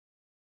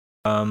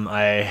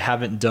I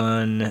haven't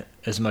done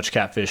as much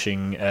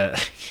catfishing.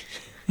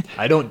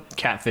 I don't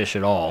catfish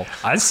at all.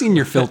 I've seen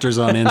your filters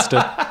on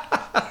Insta.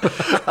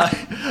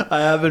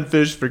 I haven't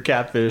fished for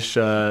catfish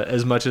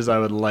as much as I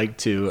would like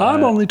to.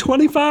 I'm only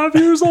 25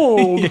 years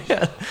old.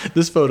 Yeah,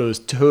 this photo is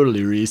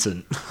totally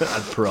recent.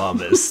 I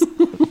promise.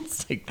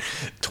 It's like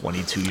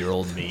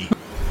 22-year-old me.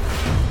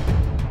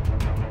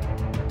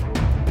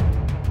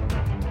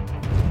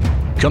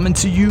 Coming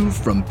to you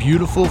from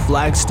beautiful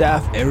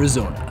Flagstaff,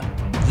 Arizona,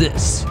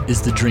 this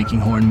is the Drinking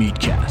Horn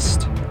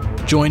Meadcast.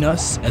 Join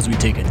us as we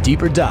take a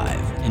deeper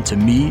dive into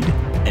mead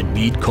and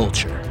mead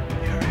culture.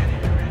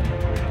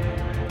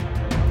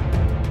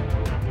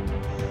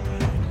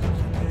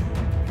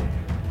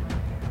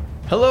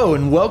 Hello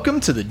and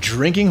welcome to the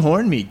Drinking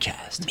Horn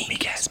Meadcast.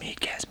 Meadcast.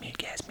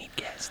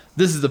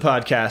 This is the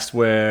podcast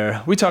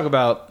where we talk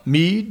about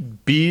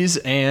mead, bees,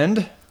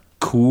 and...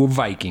 Cool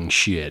Viking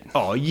shit.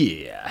 oh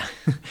yeah.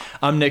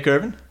 I'm Nick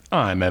Irvin.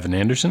 I'm Evan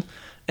Anderson.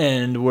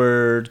 And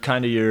we're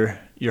kind of your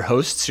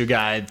hosts, your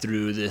guide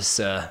through this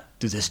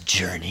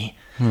journey.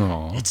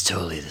 Aw. It's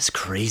totally this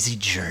crazy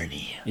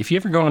journey. If you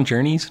ever go on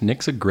journeys,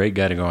 Nick's a great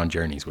guy to go on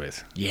journeys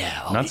with.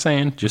 Yeah. Not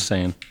saying, just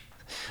saying.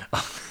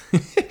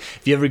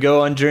 If you ever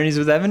go on journeys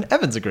with Evan,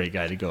 Evan's a great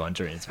guy to go on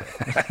journeys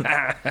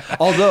with.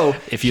 Although,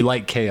 If you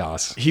like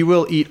chaos, he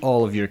will eat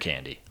all of your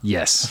candy.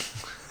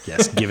 yes.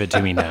 Yes, give it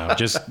to me now.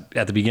 Just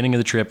at the beginning of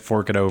the trip,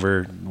 fork it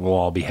over. We'll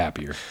all be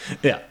happier.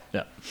 Yeah.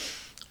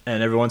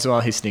 And every once in a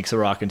while, he sneaks a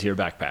rock into your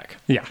backpack.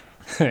 Yeah.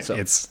 So,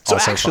 It's so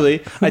also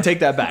actually, I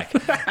take that back.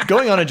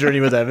 Going on a journey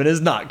with Evan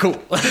is not cool.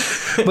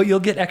 fun. But you'll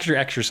get extra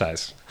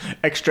exercise.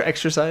 Extra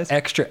exercise?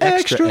 Extra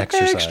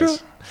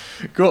exercise.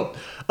 Cool.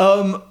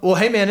 Well,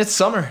 hey, man, it's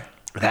summer.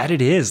 That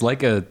it is.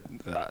 I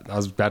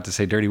was about to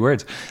say dirty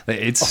words.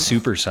 It's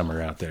super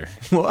summer out there.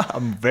 Well,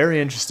 I'm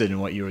very interested in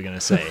what you were going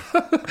to say.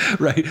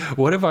 Right.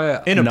 What if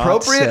I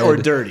Inappropriate not or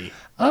said- dirty?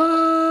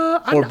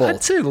 Or both?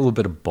 I'd say a little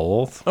bit of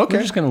both. Okay.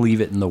 We're just going to leave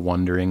it in the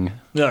wondering.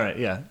 All right,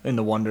 yeah, in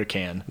the Wonder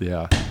Can.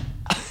 Yeah.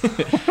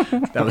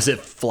 That was it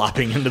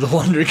flopping into the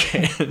Wonder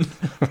Can.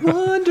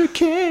 Wonder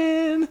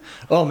Can.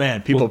 Oh,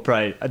 man, people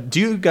probably... do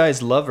you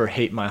guys love or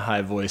hate my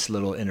high voice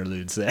little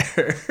interludes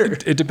there?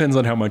 It depends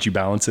on how much you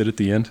balance it at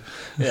the end.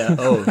 Yeah.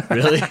 Oh,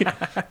 really?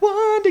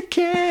 Wonder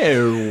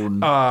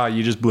Can.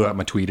 You just blew out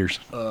my tweeters.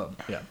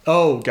 Yeah.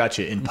 Oh,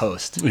 gotcha, in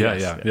post. Yeah.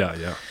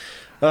 Yes,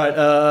 All right,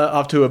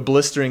 off to a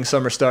blistering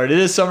summer start. It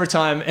is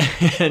summertime,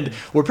 and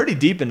we're pretty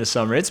deep into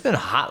summer. It's been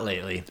hot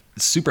lately.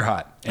 It's super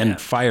hot and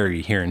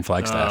fiery here in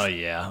Flagstaff. Oh,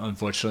 yeah.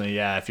 Unfortunately,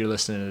 yeah. If you're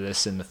listening to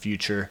this in the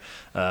future,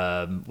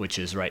 which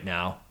is right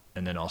now,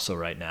 and then also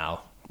right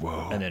now,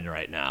 Whoa. and then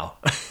right now,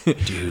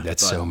 Dude,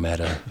 that's so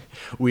meta.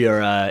 we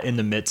are in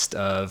the midst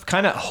of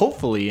kind of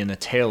hopefully in the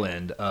tail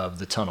end of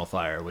the tunnel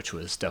fire, which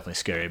was definitely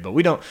scary. But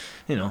we don't,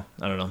 I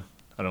don't know.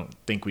 I don't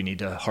think we need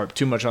to harp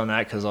too much on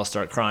that because I'll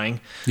start crying.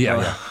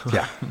 Yeah.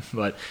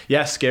 But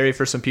yeah, scary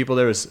for some people.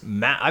 There was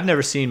I've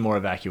never seen more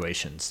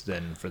evacuations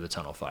than for the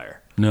tunnel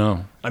fire.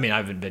 No. I mean, I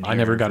haven't been. I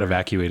never got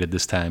evacuated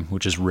this time,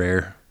 which is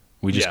rare.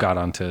 We just Yeah. got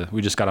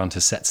onto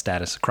set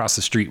status. Across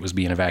the street was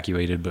being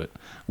evacuated, but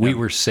we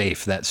were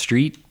safe. That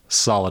street,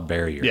 solid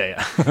barrier.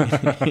 Yeah.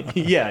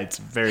 Yeah, it's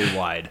very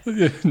wide.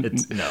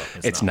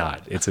 It's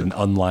not. It's an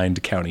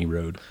unlined county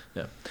road.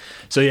 Yeah.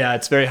 So yeah,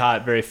 it's very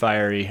hot, very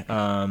fiery.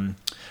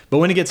 But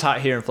when it gets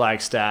hot here in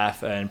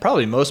Flagstaff and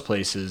probably most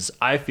places,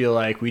 I feel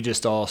like we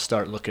just all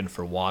start looking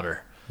for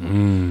water.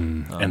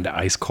 And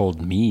ice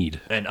cold mead.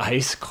 And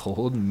ice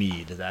cold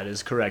mead. That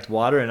is correct.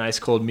 Water and ice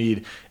cold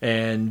mead.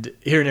 And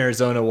here in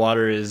Arizona,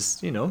 water is,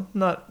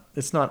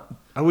 it's not,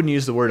 I wouldn't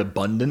use the word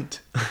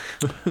abundant.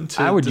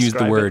 I would use the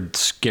describe word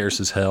scarce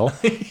as hell.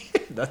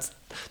 it.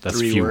 That's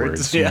three few words.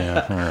 words.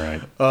 Yeah. All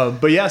right.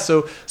 But yeah,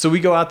 so we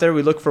go out there,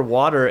 we look for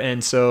water,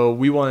 and so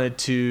we wanted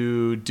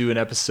to do an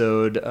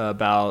episode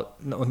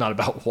about, not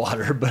about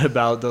water, but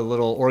about the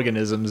little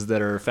organisms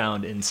that are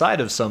found inside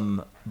of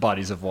some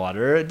bodies of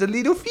water, the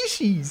little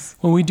fishies.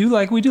 Well, we do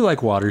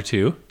like water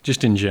too,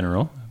 just in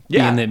general.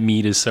 Yeah. Being that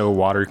mead is so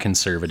water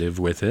conservative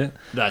with it.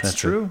 That's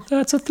true.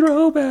 That's a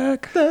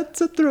throwback.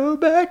 That's a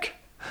throwback.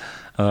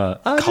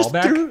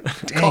 Callback?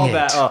 Dang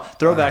Callback. it. Oh,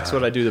 throwback's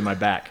what I do to my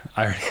back.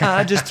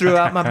 I just threw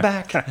out my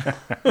back.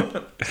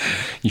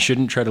 You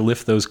shouldn't try to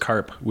lift those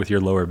carp with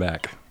your lower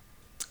back.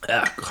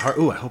 I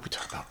hope we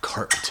talk about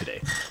carp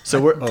today.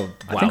 So we're. Oh,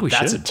 wow, think we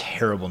that's should. a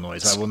terrible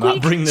noise. I will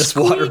not bring this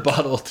water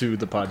bottle to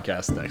the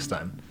podcast next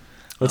time.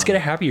 Let's get a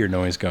happier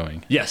noise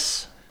going.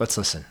 Yes, let's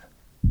listen.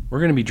 We're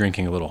going to be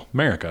drinking a little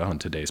America on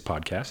today's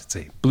podcast. It's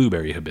a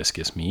blueberry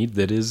hibiscus mead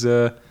that is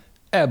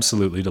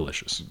absolutely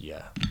delicious.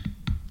 Yeah.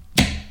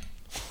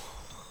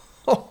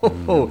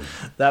 Oh,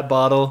 that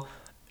bottle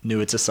knew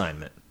its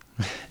assignment.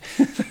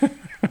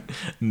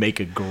 Make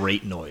a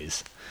great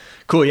noise.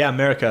 Cool, yeah,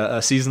 America,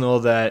 a seasonal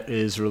that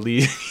is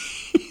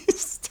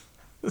released.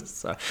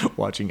 Sorry,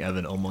 watching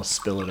Evan almost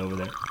spill it over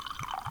there.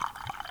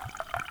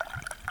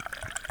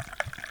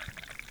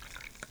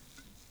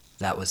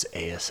 That was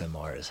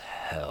ASMR as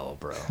hell,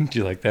 bro. Do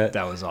you like that?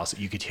 That was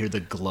awesome. You could hear the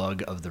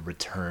glug of the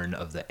return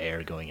of the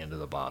air going into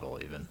the bottle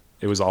even.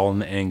 It was all in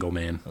the angle,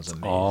 man. was It's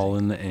amazing. all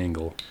in the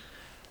angle.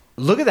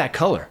 Look at that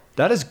color.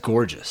 That is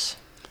gorgeous.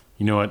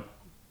 You know what?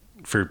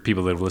 For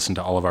people that have listened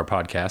to all of our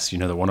podcasts, you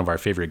know that one of our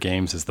favorite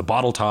games is the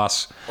bottle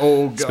toss.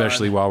 Oh, God.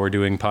 Especially while we're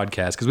doing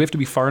podcasts, because we have to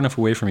be far enough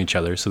away from each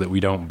other so that we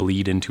don't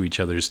bleed into each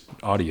other's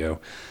audio.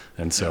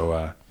 And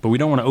so, but we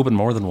don't want to open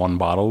more than one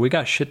bottle. We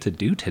got shit to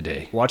do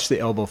today. Watch the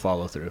elbow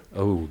follow through.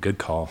 Oh, good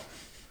call.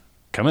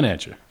 Coming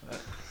at you.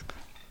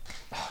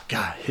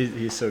 God,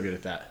 he's so good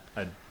at that.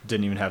 I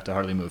didn't even have to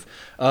hardly move.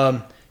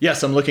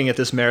 Yes, I'm looking at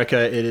this America.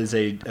 It is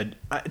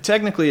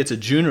technically it's a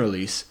June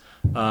release,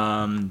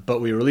 but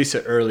we release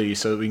it early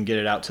so that we can get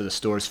it out to the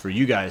stores for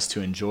you guys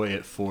to enjoy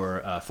it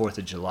for 4th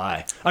of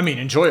July. I mean,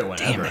 enjoy it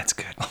whenever. Damn, that's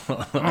good.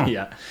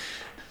 Yeah.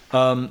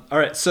 All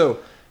right, so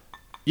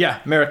yeah,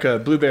 America,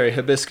 blueberry,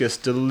 hibiscus,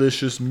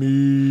 delicious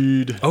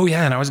mead. Oh,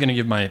 yeah, and I was going to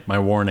give my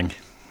warning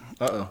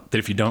Uh-oh. that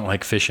if you don't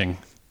like fishing,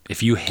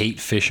 if you hate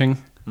fishing,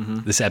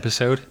 this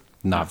episode,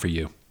 not for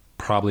you.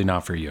 Probably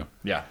not for you.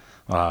 Yeah.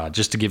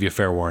 Just to give you a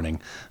fair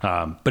warning.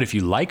 But if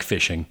you like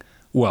fishing,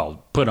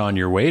 well, put on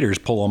your waders,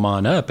 pull them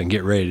on up, and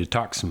get ready to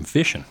talk some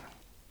fishing.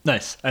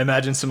 Nice. I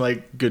imagine some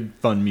like good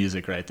fun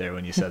music right there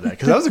when you said that,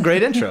 because that was a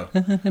great intro.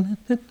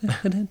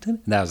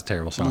 That was a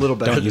terrible song. A little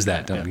better Don't use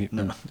than that. that. Don't, Yeah.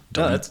 No.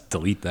 don't No, that's-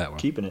 delete that one.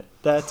 Keeping it.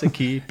 That's a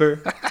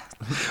keeper.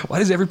 Why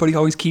does everybody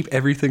always keep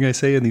everything I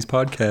say in these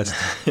podcasts?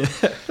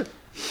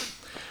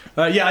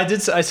 Yeah,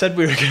 I said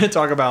we were going to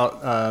talk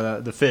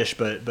about the fish,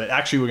 but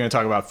actually we're going to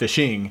talk about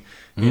fishing.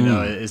 You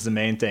know, is the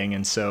main thing,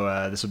 and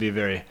so this will be a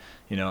very,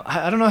 you know,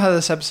 I don't know how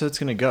this episode's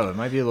going to go. It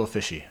might be a little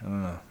fishy. I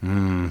don't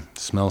know.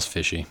 Smells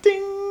fishy.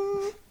 Ding.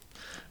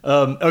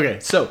 Okay,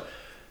 so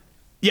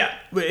yeah,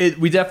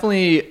 we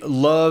definitely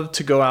love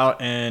to go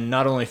out and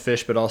not only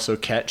fish but also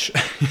catch.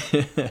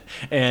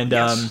 And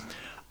Yes.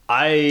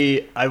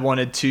 I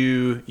wanted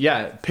to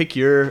pick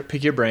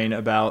your brain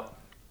about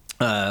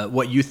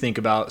what you think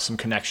about some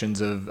connections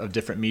of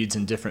different meads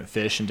and different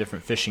fish and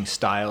different fishing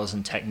styles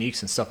and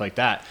techniques and stuff like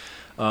that.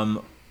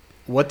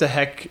 What the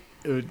heck?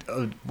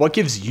 What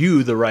gives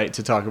you the right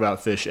to talk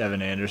about fish,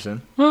 Evan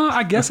Anderson? Well,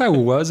 I guess I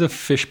was a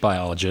fish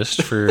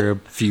biologist for a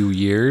few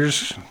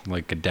years,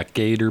 like a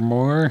decade or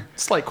more.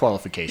 Slight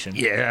qualification.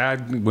 Yeah,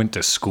 I went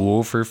to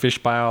school for fish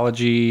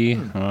biology.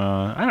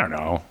 I don't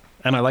know.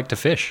 And I like to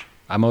fish.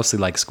 I mostly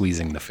like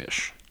squeezing the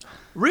fish.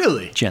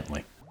 Really?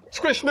 Gently.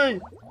 Squish me!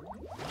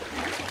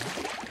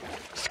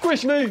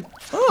 Squish me!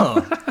 Oh,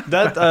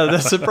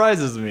 that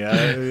surprises me.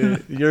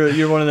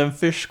 You're one of them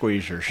fish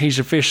squeezers. He's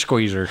a fish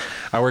squeezer.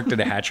 I worked at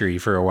a hatchery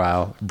for a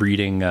while,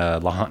 breeding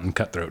Lahontan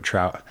cutthroat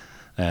trout.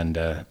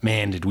 And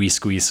man, did we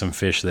squeeze some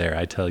fish there,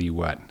 I tell you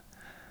what.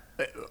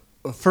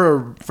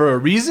 For a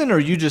reason, or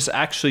you just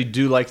actually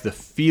do like the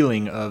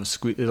feeling of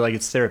like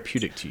it's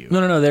therapeutic to you?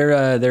 No.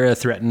 They're a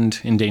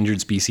threatened,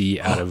 endangered species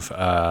out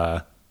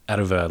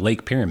of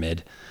Lake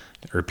Pyramid.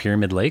 Or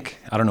Pyramid Lake.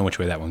 I don't know which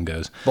way that one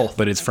goes. Both.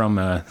 But it's from,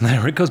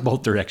 it goes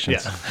both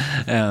directions.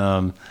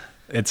 Yeah.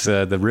 It's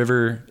the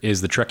river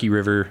is the Truckee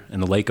River,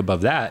 and the lake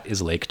above that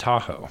is Lake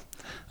Tahoe.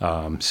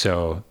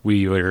 So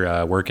we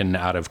were working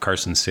out of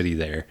Carson City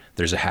there.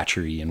 There's a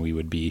hatchery, and we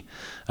would be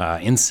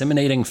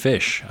inseminating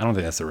fish. I don't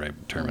think that's the right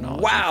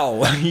terminology.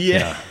 Wow.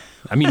 Yeah.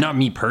 I mean, not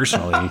me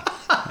personally.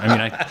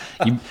 I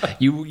mean,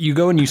 you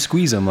go and you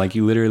squeeze them, like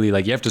you literally,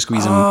 like you have to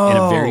squeeze them in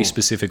a very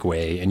specific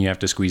way, and you have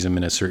to squeeze them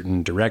in a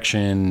certain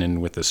direction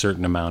and with a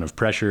certain amount of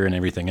pressure and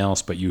everything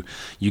else. But you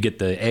get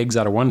the eggs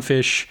out of one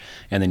fish,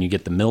 and then you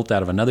get the milt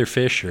out of another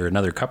fish or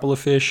another couple of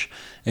fish,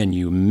 and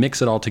you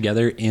mix it all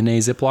together in a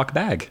Ziploc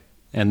bag,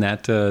 and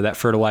that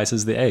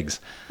fertilizes the eggs.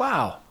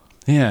 Wow.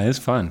 Yeah, it's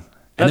fun. And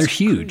That's they're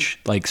huge.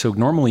 Like, so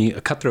normally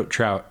a cutthroat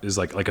trout is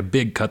like a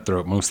big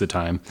cutthroat most of the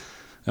time.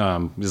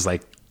 Is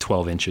like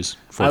 12 inches,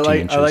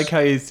 14 inches. I like how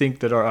you think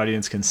that our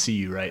audience can see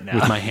you right now.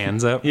 with my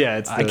hands up. Yeah,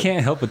 I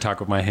can't help but talk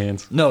with my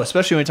hands. No,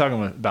 especially when you're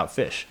talking about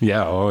fish.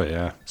 Yeah, oh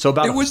yeah. So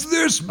about It was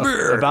this big.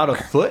 about a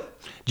foot?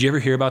 Did you ever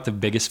hear about the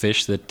biggest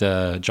fish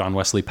that John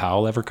Wesley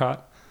Powell ever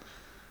caught?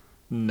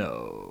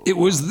 No. It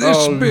was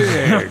this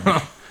big.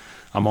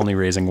 I'm only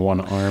raising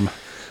one arm.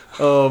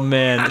 Oh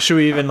man, should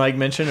we even like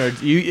mention, or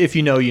if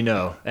you know, you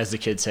know, as the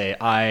kids say,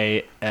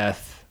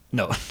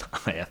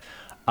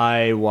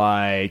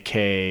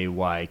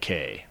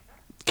 IYKYK.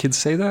 Kids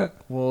say that?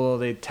 Well,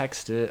 they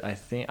text it, I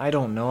think. I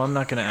don't know. I'm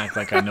not going to act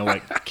like I know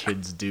what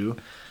kids do.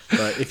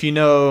 But if you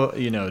know,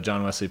 you know,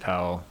 John Wesley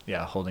Powell,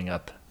 holding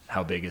up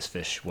how big his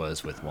fish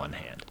was with one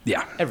hand.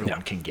 Yeah. Everyone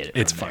yeah. can get it.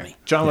 It's from there. funny.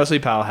 John Wesley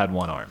Powell had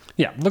one arm.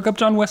 Yeah, look up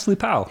John Wesley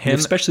Powell. Him-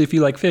 Especially if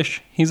you like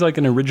fish. He's like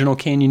an original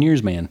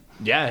Canyoneers man.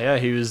 Yeah,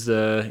 he was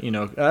the,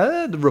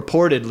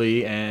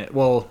 reportedly, and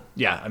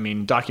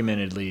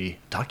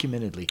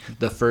documentedly,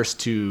 the first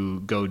to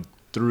go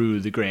through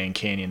the Grand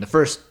Canyon, the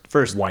first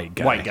White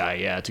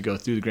guy, to go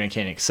through the Grand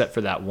Canyon, except for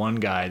that one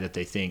guy that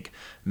they think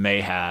may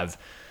have,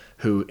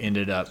 who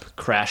ended up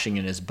crashing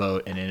in his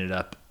boat and ended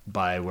up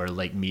by where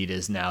Lake Mead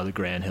is now, the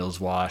Grand Hills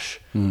Wash,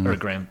 or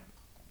Grand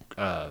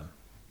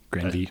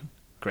Grandview.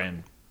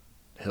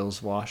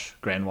 Hills Wash,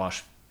 Grand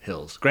Wash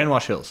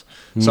Wash Hills.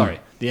 Sorry,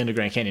 the end of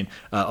Grand Canyon,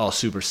 all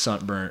super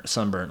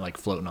sunburnt, like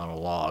floating on a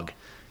log.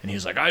 And he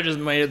was like, I just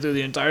made it through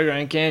the entire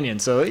Grand Canyon.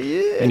 So,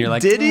 yeah. And you're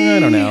like, did he? I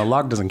don't know. A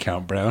log doesn't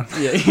count, bro.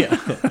 Yeah.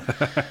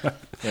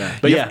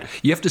 But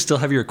you have to still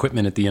have your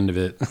equipment at the end of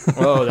it.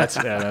 Oh, that's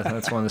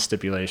one of the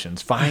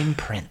stipulations. Fine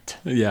print.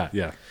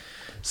 Yeah.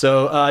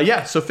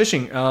 So, so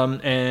fishing.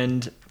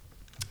 And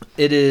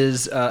it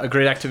is a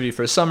great activity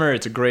for summer.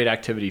 It's a great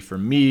activity for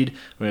mead.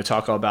 We're going to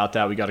talk all about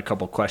that. We got a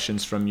couple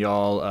questions from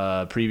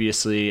y'all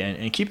previously,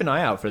 and keep an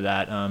eye out for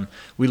that.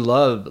 We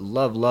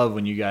love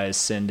when you guys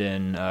send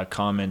in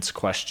comments,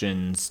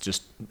 questions,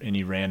 just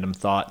any random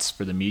thoughts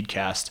for the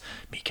Meadcast.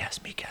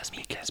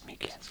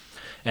 Meadcast.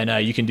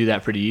 And you can do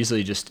that pretty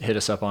easily. Just hit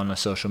us up on the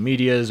social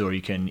medias, or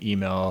you can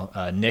email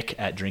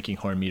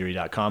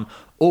nick@drinkinghornmeadery.com.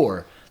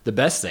 Or the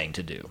best thing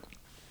to do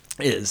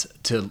is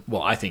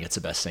I think it's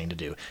the best thing to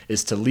do,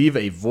 is to leave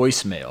a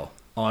voicemail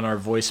on our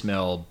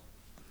voicemail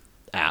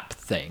app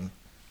thing.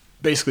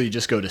 Basically,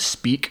 just go to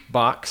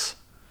SpeakPipe.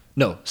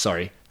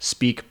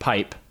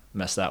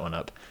 Messed that one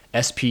up.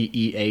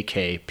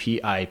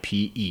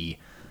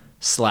 SpeakPipe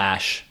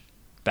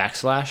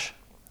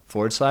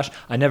 / /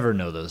 I never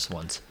know those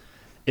ones.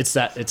 It's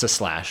a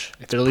slash.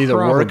 They'll either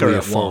work or a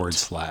it forward won't.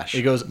 slash.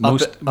 It goes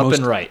up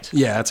and right.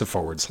 Yeah, it's a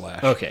forward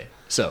slash. Okay,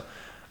 so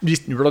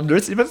if you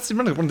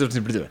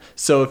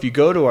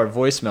go to our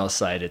voicemail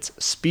site, it's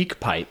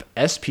SpeakPipe,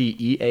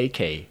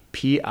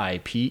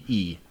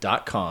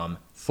 SpeakPipe.com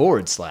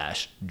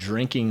 /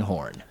 drinking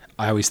horn.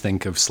 I always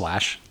think of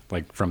Slash,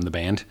 like from the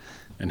band,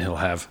 and he'll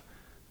have,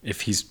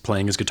 if he's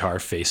playing his guitar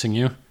facing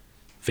you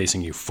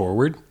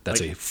forward,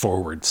 that's a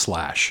forward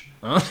slash.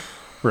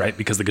 Right,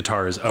 because the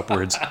guitar is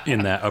upwards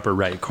in that upper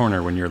right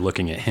corner when you're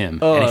looking at him.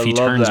 And if he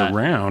turns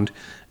around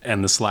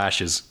and the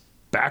slash is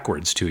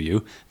backwards to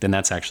you, then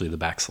that's actually the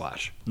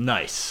backslash.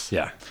 Nice.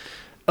 Yeah.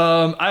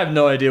 I have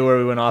no idea where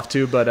we went off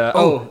to, but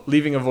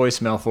leaving a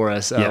voicemail for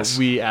us. Yes.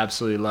 We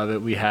absolutely love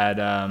it. We had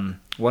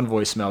one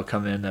voicemail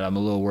come in that I'm a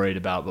little worried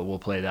about, but we'll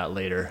play that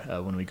later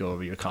when we go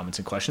over your comments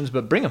and questions.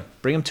 But bring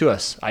them to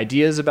us.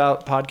 Ideas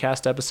about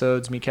podcast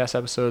episodes, Meadcast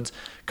episodes,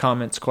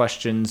 comments,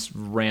 questions,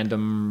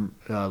 random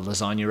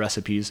lasagna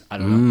recipes. I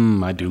don't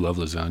know. I do love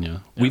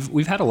lasagna. Yeah.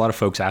 We've had a lot of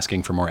folks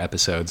asking for more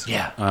episodes.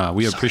 Yeah.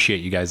 We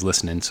appreciate you guys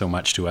listening so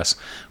much to us.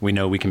 We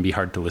know we can be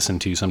hard to listen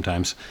to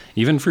sometimes,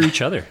 even for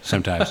each other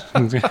sometimes.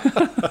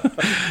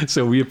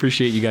 So we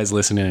appreciate you guys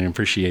listening and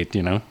appreciate,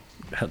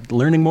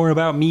 learning more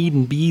about mead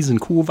and bees and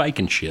cool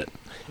Viking shit.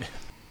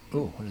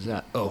 Oh, what is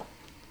that? Oh,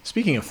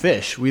 speaking of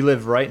fish, we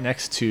live right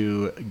next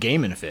to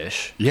Game and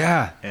Fish.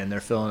 Yeah. And they're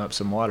filling up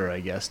some water, I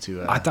guess,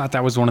 to... I thought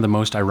that was one of the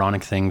most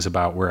ironic things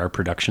about where our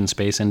production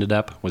space ended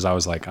up, was I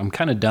was like, I'm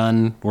kind of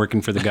done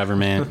working for the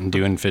government and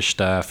doing fish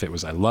stuff.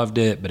 I loved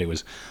it, but it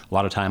was a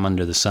lot of time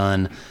under the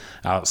sun,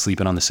 out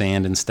sleeping on the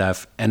sand and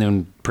stuff. And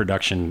then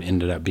production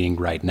ended up being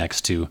right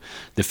next to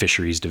the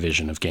fisheries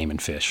division of Game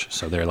and Fish.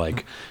 So they're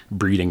like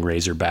breeding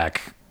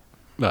razorback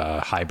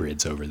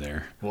hybrids over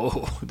there.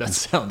 Whoa, that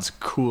sounds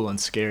cool and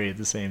scary at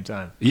the same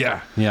time.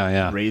 Yeah.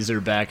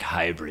 Razorback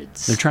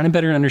hybrids. They're trying to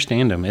better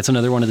understand them. It's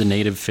another one of the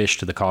native fish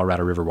to the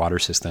Colorado River water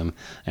system,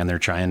 and they're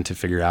trying to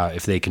figure out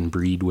if they can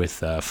breed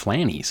with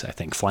flannies, I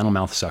think,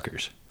 flannelmouth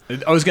suckers.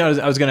 I was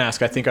gonna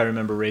ask. I think I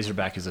remember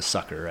razorback is a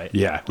sucker, right?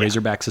 Yeah,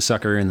 razorback's a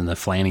sucker, and then the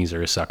flannies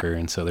are a sucker,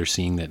 and so they're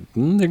seeing that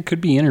there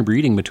could be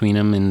interbreeding between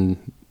them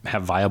and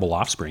have viable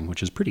offspring,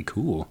 which is pretty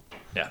cool.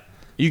 Yeah,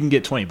 you can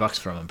get $20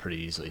 from them pretty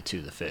easily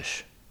too. The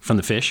fish. From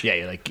the fish? Yeah,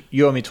 you're like,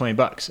 you owe me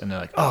 $20, and they're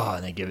like, oh,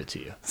 and they give it to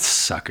you.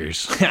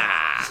 Suckers.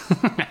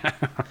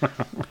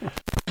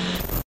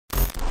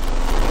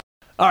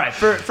 All right,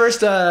 first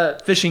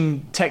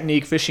fishing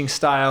technique, fishing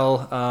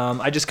style.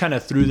 I just kind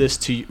of threw this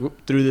to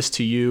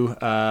you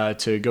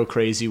to go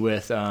crazy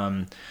with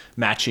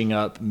matching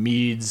up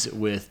meads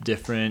with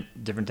different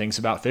things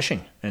about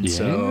fishing. And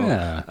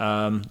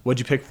so, what'd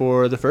you pick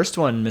for the first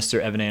one, Mr.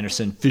 Evan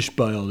Anderson, fish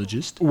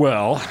biologist?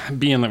 Well,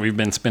 being that we've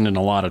been spending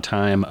a lot of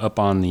time up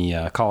on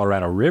the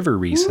Colorado River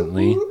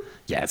recently,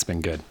 yeah, it's been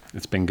good.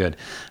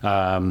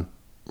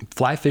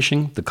 Fly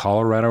fishing the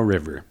Colorado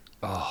River.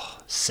 Oh,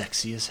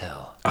 sexy as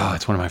hell. Oh,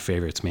 it's one of my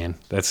favorites, man.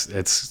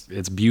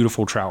 It's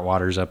beautiful trout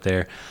waters up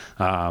there.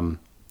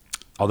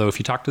 Although if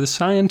you talk to the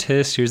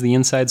scientists, here's the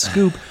inside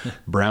scoop,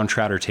 brown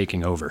trout are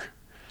taking over.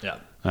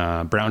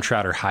 Yeah. Brown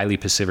trout are highly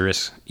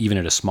piscivorous, even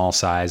at a small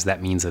size.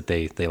 That means that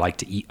they like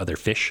to eat other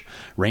fish.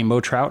 Rainbow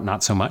trout,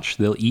 not so much.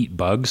 They'll eat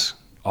bugs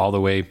all the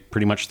way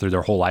pretty much through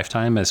their whole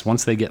lifetime. As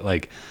once they get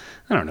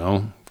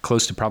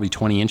close to probably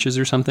 20 inches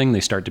or something, they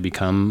start to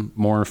become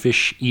more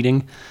fish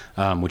eating,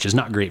 which is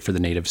not great for the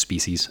native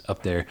species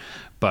up there.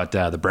 But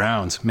the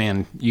browns,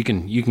 man, you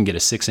can get a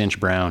 6-inch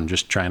brown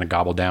just trying to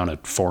gobble down a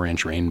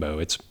 4-inch rainbow.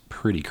 It's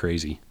pretty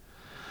crazy.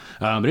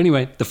 But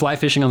anyway, the fly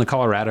fishing on the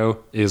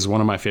Colorado is one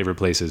of my favorite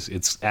places.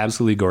 It's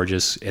absolutely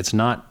gorgeous. It's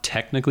not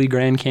technically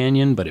Grand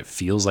Canyon, but it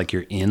feels like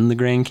you're in the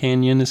Grand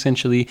Canyon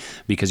essentially,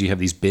 because you have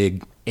these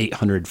big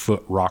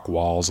 800-foot rock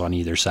walls on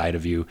either side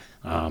of you.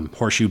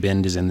 Horseshoe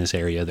Bend is in this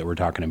area that we're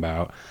talking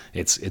about.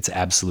 It's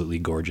absolutely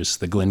gorgeous.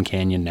 The Glen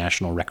Canyon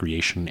National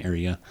Recreation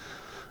Area.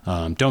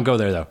 Don't go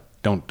there though.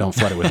 Don't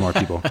flood it with more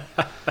people.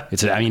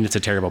 It's a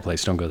terrible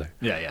place. Don't go there.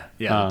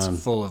 Yeah.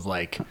 It's full of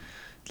like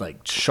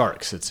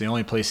sharks. It's the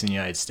only place in the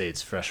United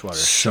States freshwater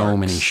So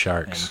many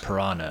sharks and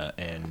piranha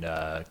and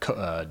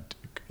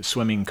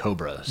swimming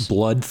cobras,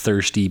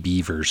 bloodthirsty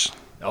beavers.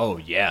 Oh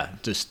yeah,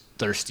 just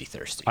thirsty.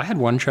 I had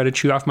one try to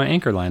chew off my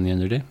anchor line the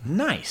other day.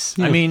 Nice.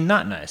 Yeah. I mean,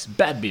 not nice.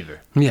 Bad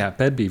beaver. Yeah,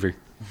 bad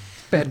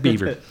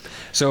beaver.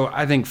 So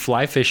I think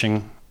fly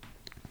fishing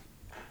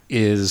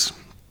is.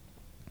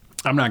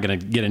 I'm not going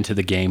to get into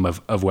the game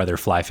of whether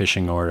fly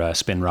fishing or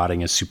spin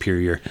rodding is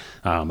superior.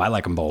 I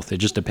like them both. It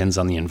just depends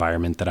on the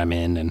environment that I'm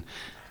in and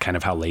kind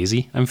of how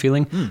lazy I'm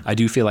feeling. I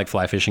do feel like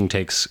fly fishing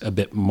takes a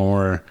bit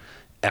more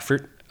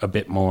effort, a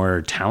bit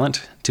more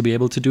talent to be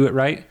able to do it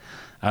right.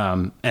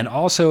 And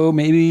also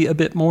maybe a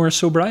bit more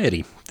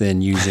sobriety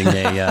than using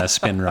a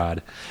spin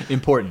rod.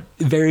 Important.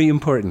 Very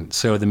important.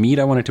 So the mead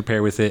I wanted to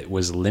pair with it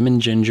was lemon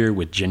ginger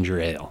with ginger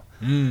ale.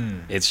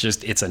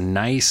 It's a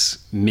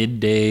nice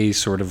midday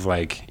sort of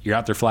like you're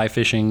out there fly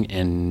fishing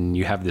and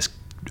you have this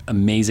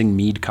amazing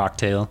mead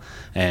cocktail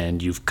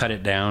and you've cut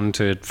it down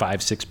to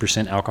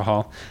 5-6%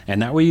 alcohol.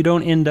 And that way you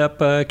don't end up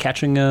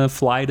catching a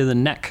fly to the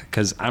neck,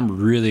 because I'm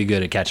really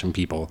good at catching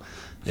people.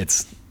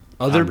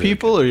 Other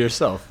people or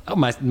yourself? Oh,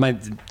 my,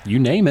 you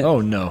name it. Oh,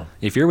 no.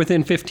 If you're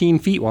within 15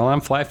 feet while I'm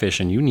fly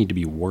fishing, you need to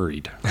be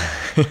worried.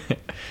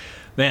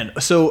 Man,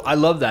 so I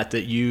love that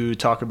you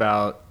talk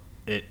about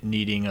it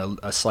needing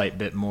a slight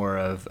bit more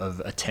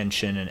of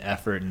attention and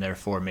effort, and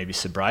therefore maybe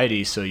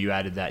sobriety. So you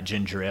added that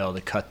ginger ale to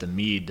cut the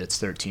mead that's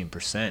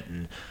 13%.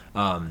 And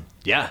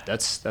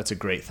that's a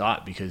great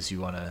thought, because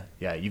you want to,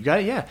 you got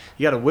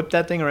to whip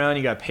that thing around.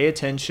 You got to pay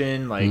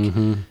attention.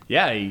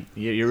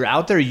 You're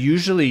out there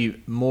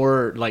usually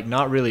more like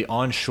not really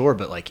on shore,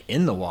 but like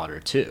in the water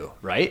too,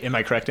 right? Am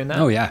I correct in that?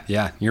 Oh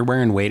yeah. You're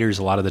wearing waders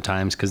a lot of the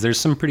times, because there's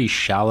some pretty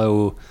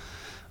shallow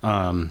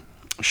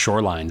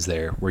shorelines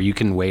there where you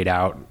can wade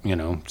out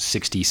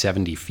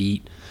 60-70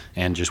 feet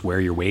and just wear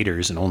your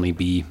waders and only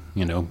be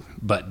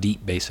butt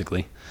deep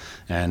basically,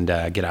 and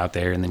get out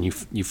there, and then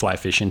you fly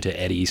fish into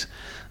eddies,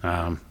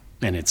 and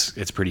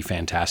it's pretty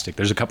fantastic.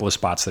 There's a couple of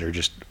spots that are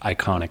just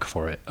iconic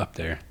for it up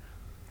there.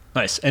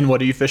 Nice. And what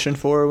are you fishing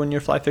for when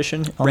you're fly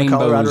fishing on the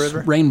Colorado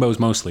River? Rainbows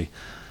mostly.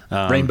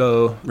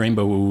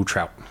 Rainbow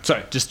trout.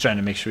 Sorry, just trying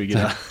to make sure we get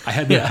out. I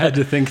had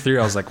to think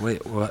through. I was like,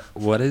 wait,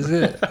 what is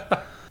it?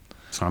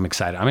 So I'm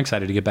excited. I'm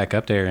excited to get back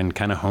up there and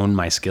kind of hone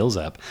my skills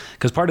up.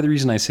 Because part of the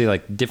reason I say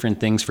like different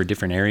things for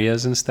different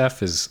areas and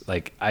stuff is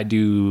like I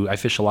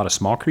fish a lot of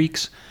small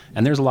creeks,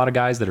 and there's a lot of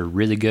guys that are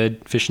really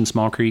good fishing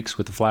small creeks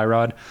with the fly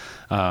rod.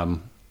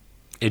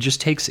 It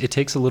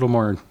takes a little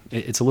more.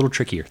 It's a little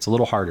trickier. It's a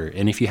little harder.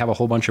 And if you have a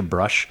whole bunch of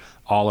brush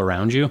all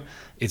around you,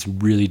 it's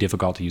really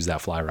difficult to use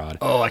that fly rod.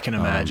 Oh, I can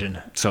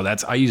imagine. So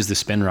I use the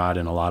spin rod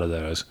in a lot of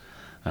those,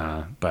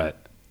 but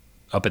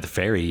up at the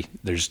ferry,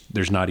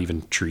 there's not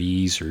even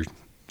trees, or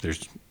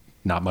there's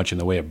not much in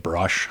the way of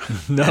brush.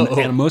 No.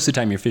 And most of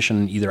the time you're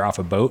fishing either off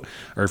a boat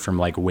or from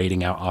like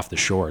wading out off the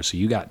shore. So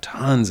you got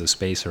tons of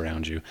space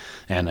around you.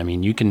 And I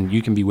mean, you can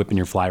be whipping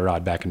your fly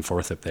rod back and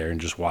forth up there and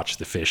just watch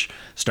the fish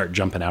start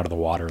jumping out of the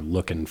water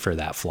looking for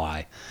that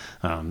fly.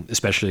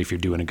 Especially if you're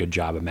doing a good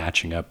job of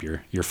matching up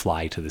your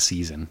fly to the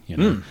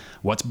season.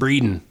 What's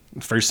breeding?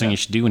 First thing you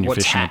should do when you're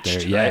fishing hatched, up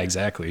there. right? Yeah,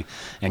 exactly.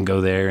 And go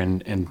there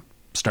and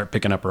start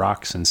picking up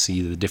rocks and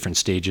see the different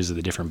stages of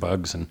the different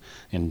bugs,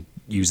 and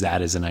use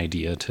that as an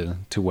idea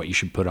to what you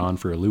should put on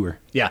for a lure.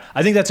 Yeah,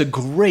 I think that's a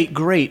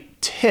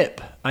great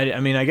tip.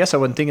 I mean, I guess I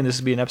wasn't thinking this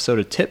would be an episode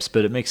of tips,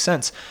 but it makes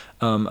sense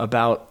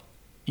about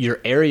your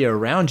area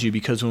around you,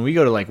 because when we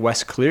go to like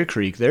West Clear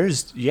Creek,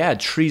 there's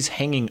trees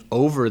hanging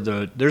over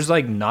there's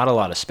like not a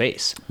lot of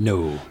space.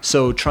 No.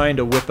 So trying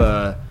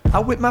to I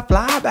whip my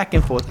fly back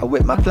and forth.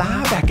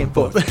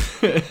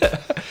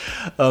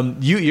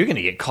 You're going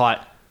to get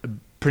caught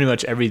pretty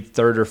much every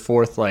third or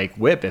fourth like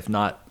whip, if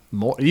not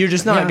more. You're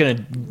just not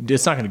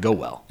it's not gonna go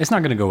well. It's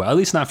not gonna go well, at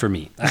least not for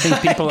me. I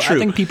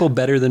think people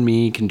better than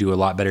me can do a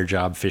lot better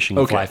job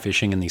fishing fly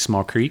fishing in these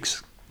small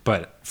creeks.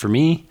 But for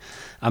me,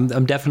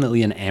 I'm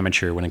definitely an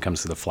amateur when it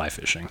comes to the fly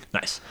fishing.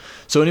 Nice.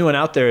 So anyone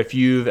out there, if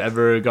you've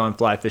ever gone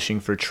fly fishing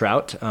for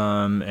trout,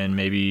 and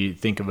maybe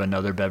think of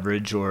another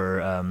beverage, or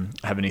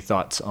have any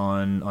thoughts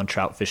on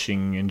trout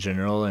fishing in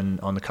general and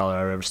on the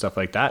Colorado River, stuff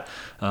like that,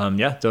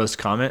 throw us a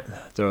comment,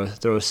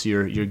 throw us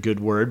your good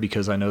word,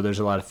 because I know there's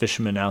a lot of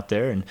fishermen out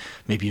there, and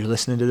maybe you're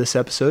listening to this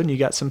episode and you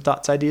got some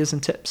thoughts, ideas,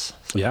 and tips.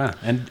 So. Yeah,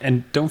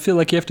 and don't feel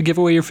like you have to give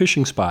away your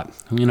fishing spot.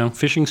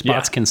 Fishing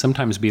spots can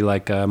sometimes be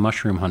like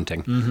mushroom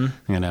hunting.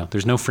 Mm-hmm.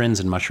 There's no friends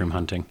in mushroom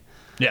hunting.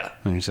 Yeah,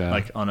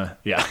 like on a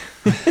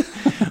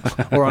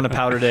or on a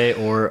powder day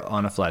or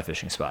on a fly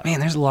fishing spot. Man,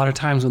 there's a lot of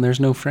times when there's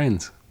no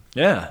friends.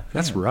 Yeah,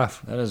 That's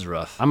rough. that is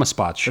rough. I'm a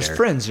spot As share.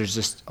 friends, there's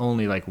just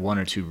only like one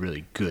or two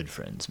really good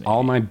friends. Maybe.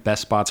 All my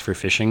best spots for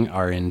fishing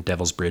are in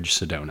Devil's Bridge,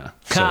 Sedona.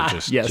 So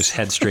Yes. just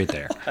head straight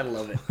there. I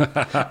love it.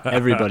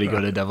 Everybody go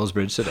to Devil's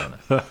Bridge, Sedona.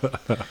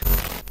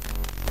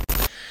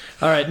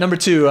 All right, number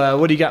 2.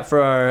 What do you got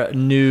for our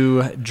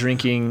new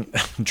drinking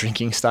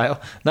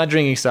style? Not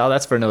drinking style.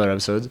 That's for another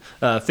episode.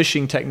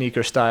 Fishing technique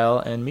or style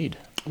and mead.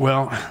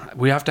 Well,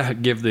 we have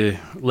to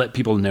let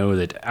people know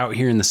that out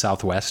here in the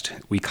Southwest,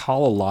 we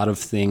call a lot of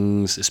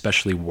things,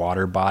 especially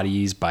water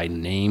bodies, by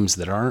names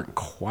that aren't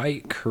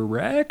quite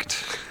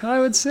correct, I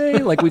would say.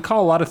 Like, we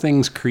call a lot of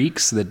things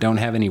creeks that don't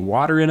have any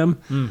water in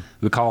them.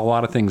 We call a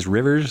lot of things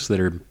rivers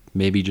that are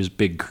maybe just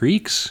big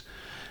creeks.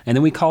 And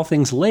then we call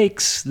things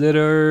lakes that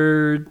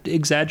are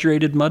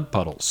exaggerated mud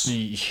puddles.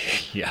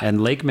 Yeah.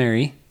 And Lake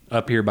Mary,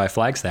 up here by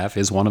Flagstaff,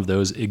 is one of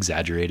those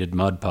exaggerated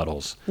mud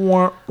puddles.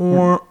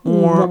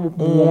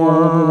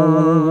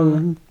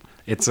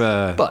 It's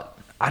a... But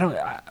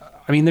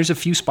I mean, there's a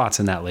few spots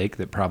in that lake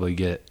that probably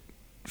get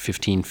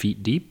 15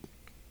 feet deep.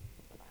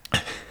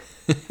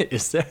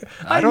 is there?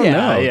 I don't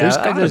know.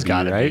 Yeah, There's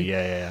gotta be, right?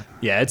 Yeah.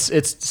 Yeah,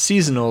 it's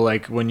seasonal.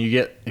 Like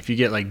if you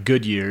get like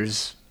good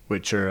years,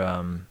 which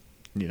are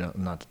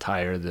not the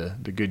tire,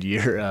 the good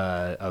year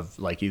of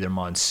like either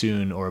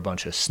monsoon or a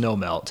bunch of snow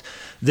melt,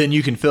 then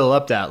you can fill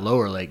up that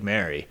lower Lake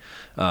Mary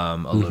a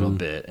little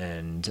bit,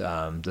 and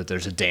that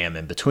there's a dam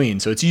in between.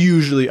 So it's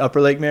usually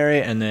upper Lake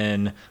Mary, and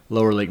then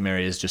lower Lake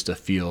Mary is just a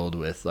field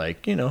with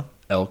like,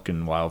 elk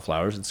and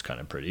wildflowers. It's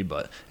kind of pretty,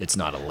 but it's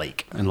not a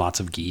lake. And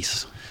lots of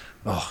geese.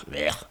 Oh,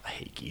 yeah, I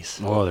hate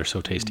geese. Oh, they're so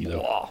tasty,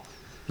 though. Wow.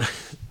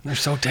 They're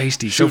so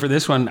tasty. So for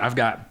this one, I've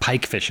got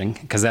pike fishing,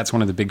 because that's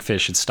one of the big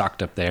fish that's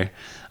stocked up there.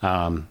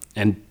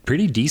 And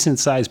pretty decent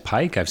sized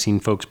pike I've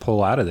seen folks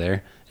pull out of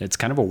there. It's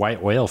kind of a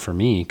white whale for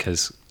me,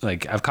 because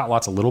like I've caught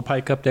lots of little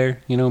pike up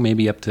there,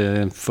 maybe up to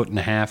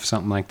 1.5 feet,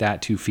 something like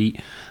that, 2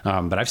 feet.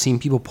 But I've seen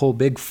people pull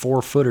big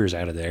 4-footers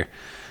out of there,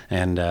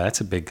 and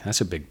that's a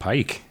big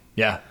pike.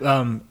 Yeah.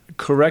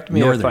 Correct me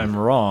if Northern. I'm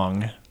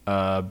wrong,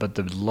 but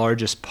the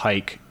largest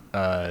pike,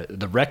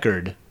 the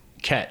record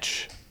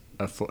catch,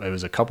 it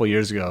was a couple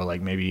years ago,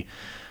 like maybe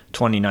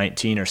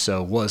 2019 or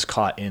so, was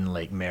caught in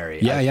Lake Mary.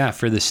 Yeah,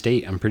 for the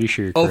state. I'm pretty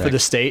sure you're Oh, correct. for the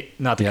state,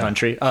 not the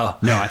country? Oh.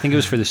 No, I think it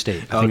was for the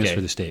state. I think it was Okay.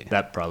 for the state.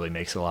 That probably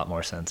makes a lot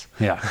more sense.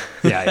 Yeah,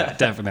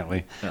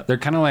 definitely. They're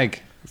kind of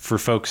like, for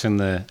folks in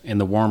the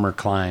warmer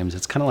climes,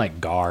 it's kind of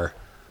like gar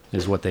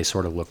is what they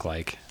sort of look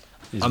like.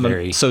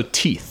 So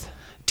teeth.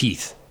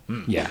 Teeth.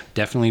 Yeah,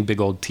 definitely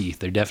big old teeth.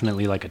 They're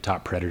definitely like a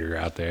top predator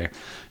out there,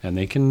 and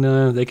they can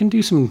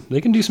do some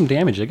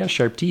damage. They got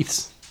sharp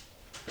teeth.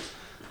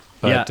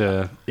 But,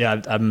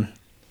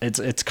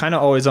 It's kind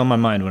of always on my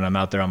mind when I'm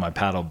out there on my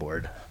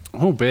paddleboard. a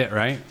whole bit,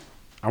 right?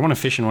 I want to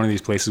fish in one of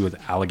these places with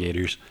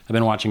alligators. I've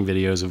been watching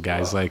videos of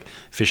guys like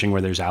fishing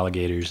where there's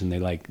alligators, and they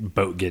like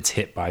boat gets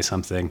hit by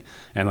something,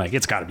 and like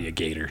it's got to be a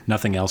gator.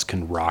 Nothing else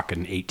can rock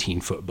an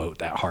 18-foot boat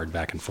that hard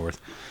back and forth.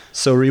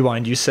 So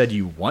rewind, you said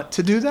you want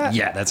to do that?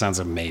 Yeah, that sounds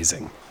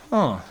amazing.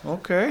 Oh,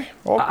 okay.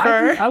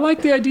 I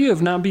like the idea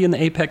of not being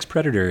the apex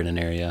predator in an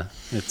area.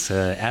 It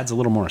adds a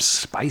little more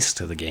spice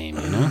to the game,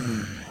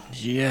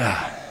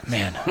 Yeah,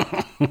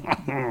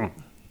 man.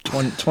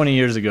 20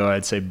 years ago,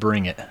 I'd say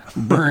bring it.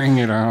 Bring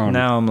it on.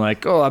 Now I'm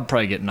like, I'd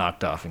probably get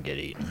knocked off and get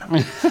eaten.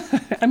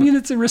 I mean,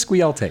 it's a risk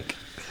we all take.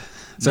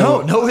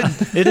 So, No,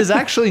 it is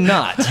actually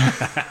not.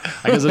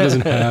 I guess it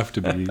doesn't have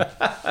to be.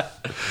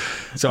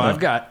 So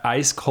I've got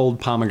ice cold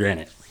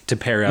pomegranate to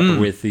pair up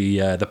with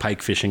the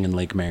pike fishing in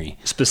Lake Mary.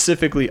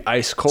 Specifically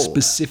ice cold.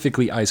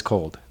 Specifically ice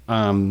cold.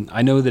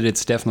 I know that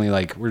it's definitely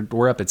like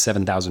we're up at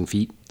 7,000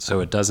 feet, so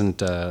it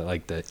doesn't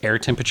like the air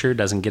temperature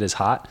doesn't get as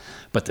hot,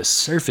 but the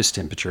surface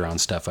temperature on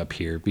stuff up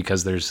here,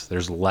 because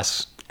there's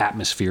less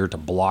atmosphere to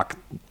block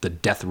the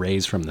death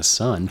rays from the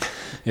sun.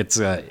 It's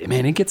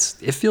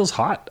it feels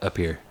hot up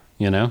here.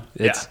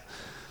 It's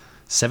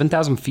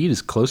 7,000 feet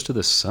is close to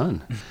the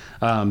sun.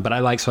 But I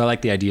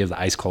like the idea of the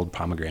ice cold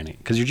pomegranate,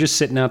 because you're just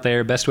sitting out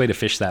there. Best way to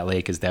fish that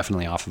lake is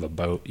definitely off of a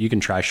boat. You can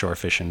try shore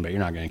fishing, but you're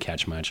not going to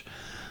catch much.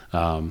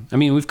 I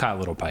mean, we've caught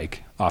little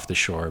pike off the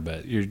shore,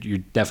 but you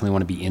definitely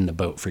want to be in the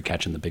boat for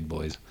catching the big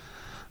boys.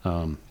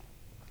 And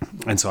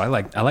so I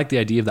like the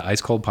idea of the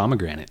ice cold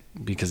pomegranate,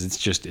 because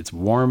it's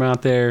warm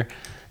out there,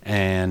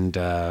 and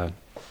a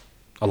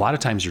lot of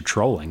times you're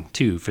trolling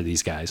too for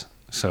these guys.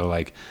 So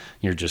like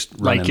you're just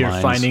running like you're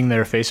lines finding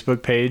their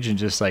Facebook page and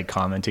just like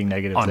commenting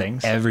negative on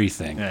things.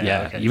 everything.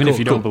 Yeah. Okay. Even Cool, if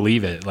you don't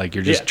believe it, like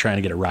you're just trying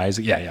to get a rise.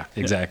 Yeah.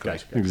 Exactly.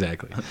 Gotcha.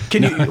 Exactly.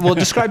 Can you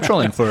describe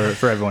trolling for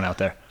everyone out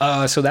there?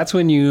 So that's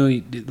when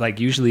you like,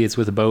 usually it's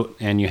with a boat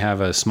and you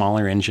have a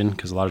smaller engine,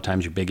 because a lot of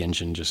times your big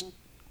engine just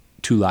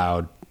too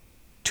loud,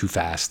 too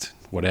fast,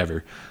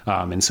 whatever.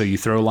 And so you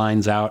throw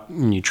lines out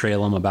and you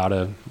trail them about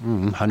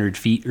 100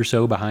 feet or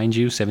so behind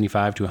you,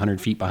 75 to 100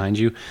 feet behind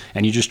you,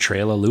 and you just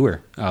trail a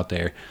lure out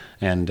there,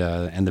 and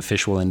the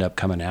fish will end up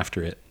coming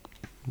after it.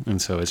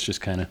 And so it's just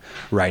kind of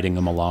riding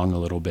them along a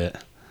little bit.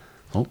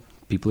 Oh,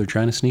 people are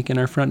trying to sneak in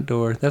our front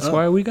door. That's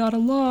why we got a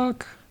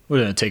lock.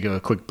 We're going to take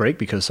a quick break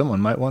because someone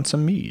might want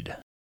some mead.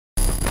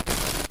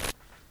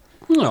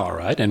 All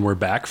right, and we're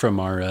back from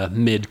our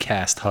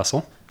mid-cast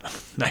hustle.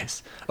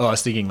 Nice. Oh, I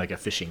was thinking like a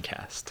fishing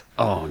cast.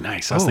 Oh,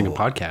 nice. I was thinking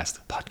podcast.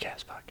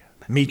 Podcast.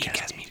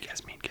 Meadcast.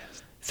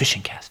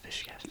 Fishing cast.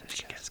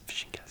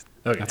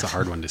 Okay. That's a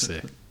hard one to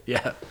say.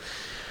 Yeah.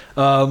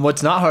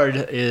 What's not hard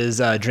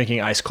is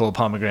drinking ice cold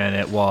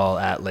pomegranate while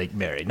at Lake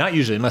Mary. Not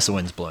usually, unless the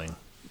wind's blowing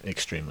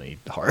extremely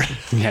hard.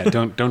 Yeah,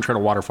 don't try to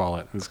waterfall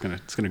it. It's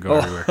gonna go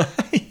everywhere.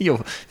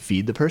 You'll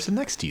feed the person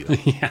next to you.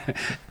 Yeah.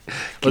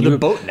 Or the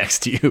boat next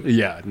to you.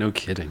 Yeah, no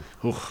kidding.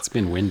 It's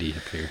been windy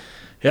up here.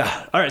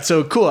 Yeah. All right.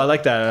 So cool. I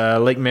like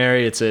that. Lake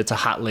Mary. It's a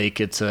hot lake.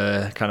 It's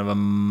a kind of a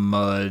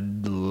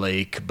mud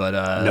lake, but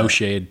No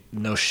shade.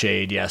 No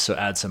shade. Yeah. So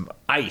add some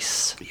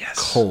ice. Yes.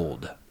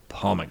 Cold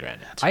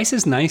pomegranate. Ice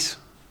is nice.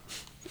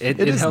 It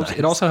is helps. nice.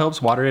 It also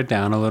helps water it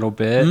down a little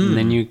bit, and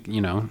then you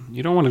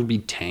don't want to be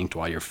tanked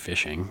while you're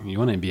fishing. You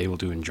want to be able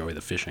to enjoy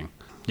the fishing.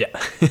 Yeah.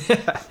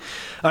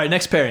 All right.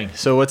 Next pairing.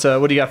 So what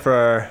do you got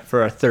for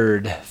our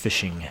third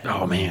fishing?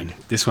 Oh man,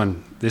 this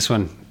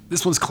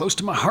one's close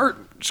to my heart.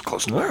 It's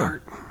close to my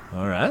heart.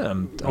 All right.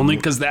 Only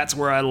because that's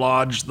where I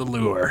lodged the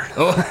lure.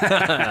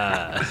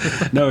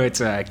 No,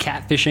 it's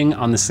catfishing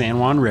on the San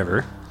Juan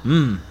River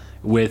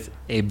with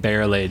a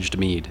barrel-aged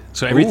mead.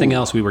 So everything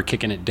else, we were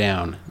kicking it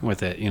down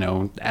with it.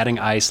 Adding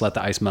ice, let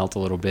the ice melt a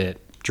little bit,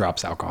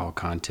 drops alcohol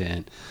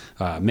content.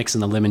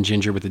 Mixing the lemon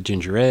ginger with the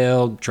ginger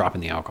ale,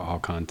 dropping the alcohol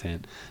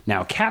content.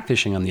 Now,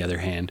 catfishing, on the other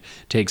hand,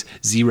 takes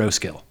zero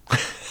skill.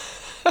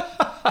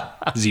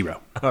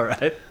 Zero. All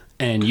right.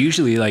 And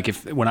usually, like,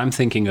 when I'm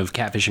thinking of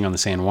catfishing on the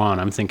San Juan,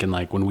 I'm thinking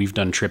like when we've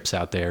done trips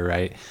out there,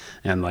 right?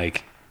 And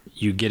like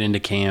you get into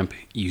camp,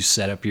 you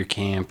set up your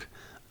camp,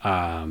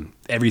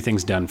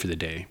 everything's done for the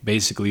day.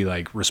 Basically,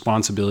 like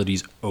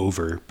responsibilities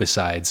over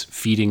besides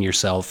feeding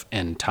yourself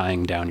and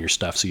tying down your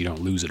stuff so you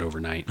don't lose it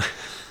overnight.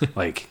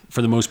 Like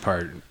for the most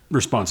part,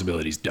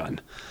 responsibilities done.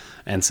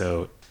 And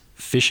so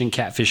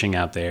catfishing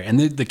out there, and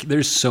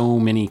there's so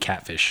many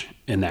catfish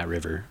in that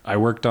river. I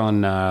worked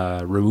on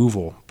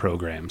removal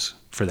programs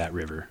for that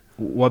river.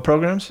 What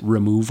programs?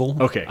 Removal.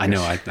 Okay. I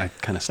know. I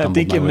kind of stumbled.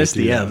 I think my you way missed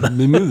through the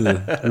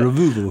that.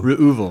 M.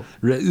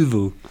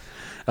 Removal.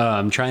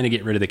 Trying to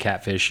get rid of the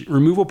catfish.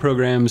 Removal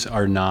programs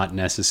are not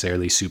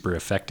necessarily super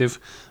effective.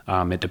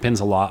 It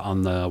depends a lot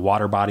on the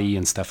water body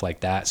and stuff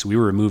like that. So we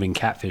were removing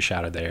catfish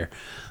out of there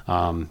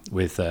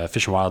with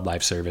Fish and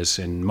Wildlife Service.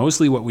 And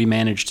mostly what we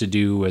managed to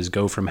do was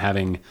go from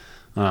having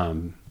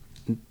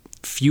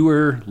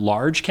fewer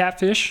large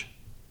catfish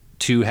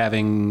to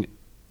having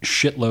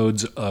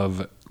shitloads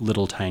of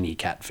little tiny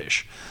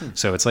catfish.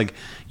 So it's like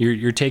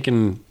you're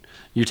taking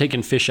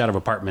fish out of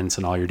apartments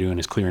and all you're doing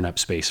is clearing up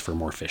space for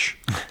more fish.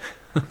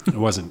 It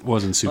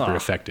wasn't super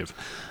effective.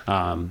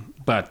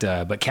 But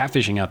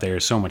catfishing out there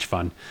is so much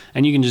fun.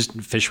 And you can just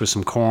fish with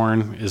some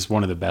corn is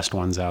one of the best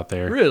ones out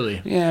there.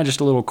 Really? Yeah,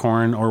 just a little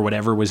corn or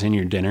whatever was in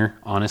your dinner.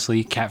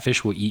 Honestly,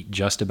 catfish will eat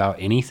just about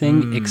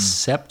anything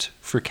except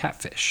for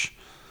catfish.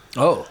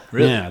 Oh,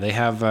 really? Yeah, they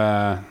have,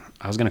 I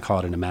was going to call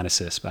it a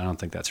nematocyst, but I don't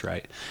think that's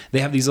right. They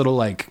have these little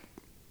like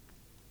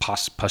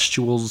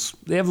pustules.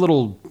 They have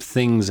little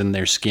things in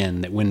their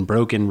skin that when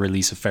broken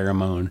release a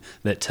pheromone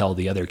that tell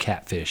the other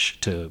catfish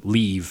to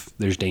leave.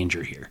 There's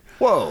danger here.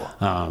 Whoa.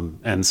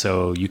 And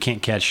so you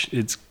can't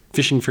it's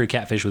fishing for a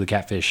catfish with a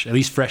catfish, at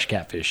least fresh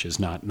catfish, is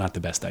not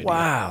the best idea.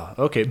 Wow.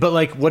 Okay. But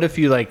like, what if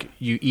you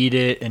eat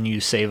it and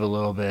you save a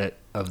little bit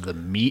of the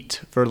meat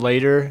for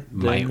later?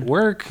 Might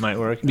work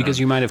because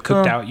you might have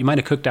cooked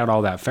out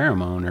all that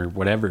pheromone or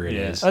whatever it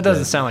is. That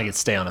doesn't sound like it'd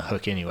stay on a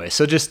hook anyway.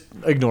 So just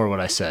ignore what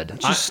I said.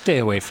 Just stay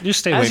away from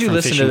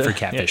fishing for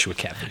catfish with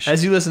catfish.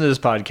 As you listen to this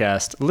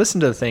podcast,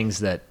 listen to the things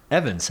that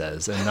Evan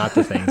says and not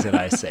the things that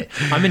I say.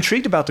 I'm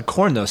intrigued about the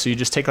corn though. So you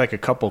just take like a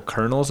couple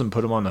kernels and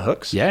put them on the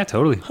hooks? Yeah,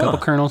 totally. A couple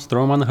kernels,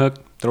 throw them on the hook,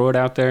 throw it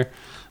out there.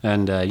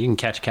 And you can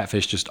catch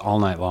catfish just all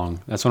night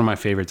long. That's one of my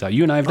favorites.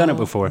 You and I have done it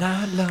before,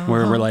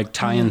 where we're like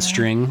tying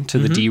string to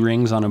the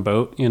D-rings on a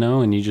boat,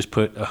 and you just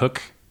put a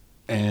hook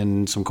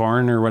and some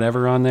corn or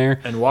whatever on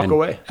there. And walk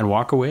away. And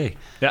walk away.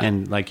 Yeah.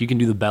 And like you can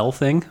do the bell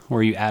thing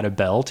where you add a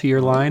bell to your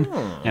line.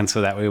 And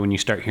so that way when you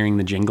start hearing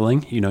the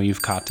jingling,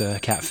 you've caught a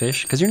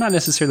catfish. Because you're not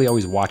necessarily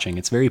always watching.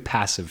 It's very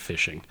passive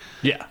fishing.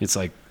 Yeah. It's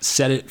like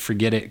set it,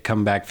 forget it,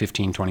 come back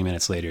 15, 20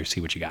 minutes later,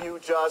 see what you got. You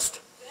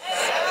just...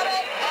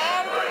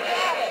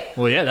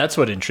 Well, yeah, that's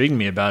what intrigued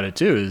me about it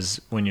too, is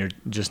when you're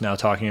just now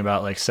talking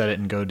about like set it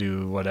and go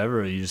do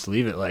whatever, you just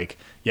leave it. Like,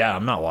 yeah,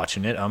 I'm not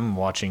watching it. I'm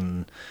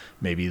watching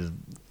maybe,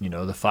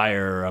 the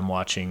fire, or I'm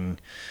watching,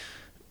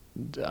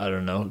 I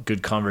don't know,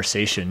 good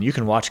conversation. You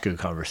can watch good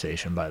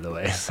conversation, by the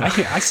way. So.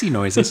 I see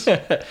noises.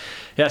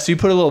 Yeah, so you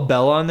put a little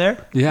bell on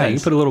there. Yeah, you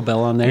put a little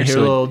bell on there. You hear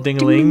a little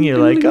ding-a-ling. You're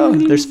like, oh,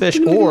 there's fish.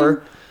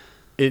 Or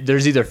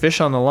there's either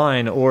fish on the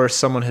line, or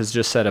someone has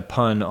just said a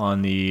pun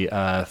on the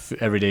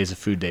Every Day is a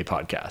Food Day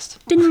podcast.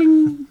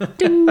 Ding,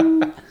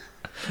 ding.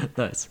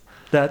 Nice.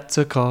 That's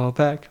a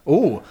callback.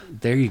 Oh,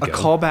 there you go. A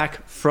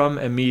callback from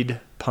a mead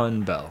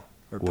pun bell.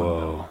 Or pun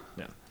bell.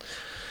 Yeah.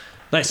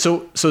 Nice.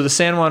 So the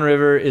San Juan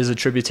River is a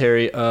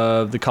tributary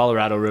of the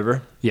Colorado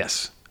River.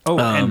 Yes. Oh,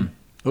 and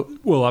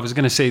Well, I was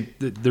going to say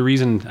the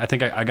reason I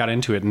think I got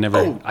into it and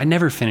I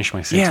never finished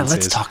my sentences. Yeah,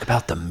 let's talk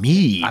about the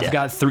mead.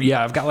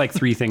 I've got like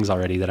 3 things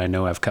already that I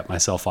know I've cut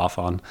myself off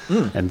on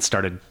and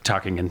started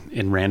talking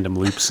in random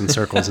loops and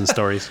circles and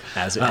stories.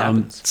 As it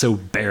happens. So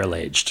barrel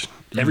aged.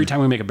 Every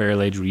time we make a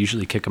barrel age, we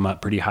usually kick them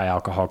up pretty high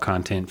alcohol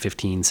content,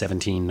 15,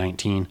 17,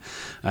 19.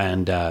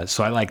 And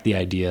so I like the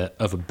idea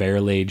of a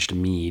barrel aged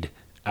mead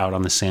out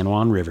on the San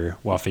Juan River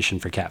while fishing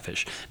for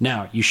catfish.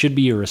 Now, you should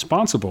be a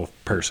responsible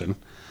person.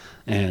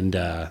 And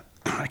I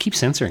keep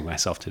censoring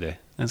myself today.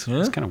 That's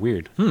kind of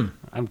weird.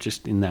 I'm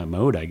just in that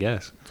mode, I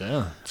guess.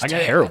 Yeah, it's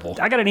terrible.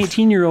 I got an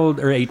 18-year-old.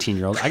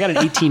 I got an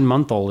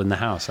 18-month-old in the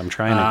house. I'm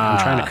trying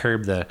to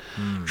curb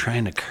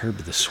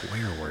the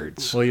swear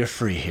words. Well, you're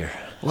free here.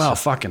 Well,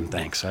 fucking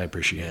thanks. I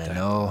appreciate that.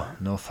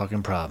 No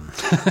fucking problem.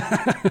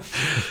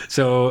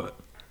 So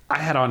I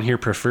had on here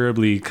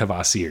preferably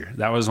Cavassier.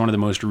 That was one of the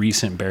most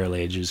recent barrel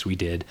ages we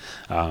did.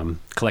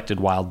 Collected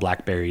wild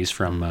blackberries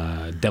from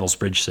Devil's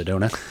Bridge,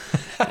 Sedona,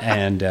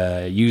 and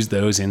used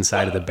those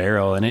inside of the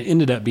barrel. And it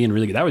ended up being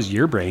really good. That was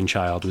your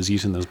brainchild, was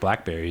using those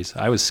blackberries.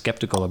 I was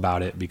skeptical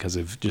about it because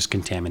of just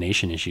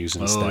contamination issues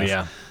and stuff. Oh,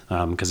 yeah.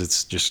 Because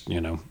it's just,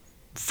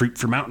 fruit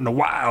from out in the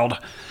wild.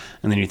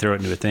 And then you throw it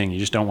into a thing. You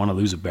just don't want to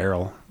lose a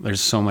barrel. There's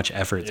so much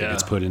effort that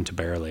gets put into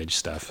barrel aged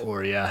stuff.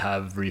 Or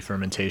have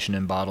re-fermentation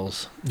in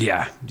bottles.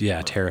 Yeah,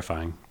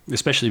 terrifying.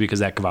 Especially because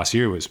that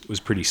Cavassier was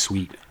pretty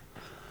sweet.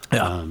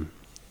 Yeah.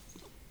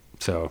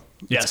 So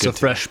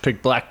fresh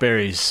picked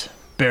blackberries,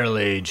 barrel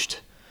aged.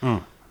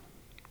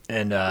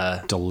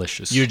 And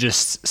delicious. You're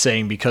just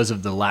saying because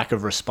of the lack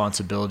of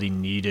responsibility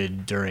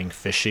needed during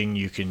fishing,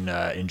 you can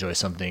enjoy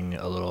something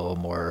a little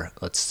more,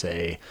 let's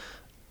say,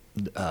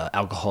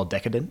 alcohol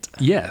decadent.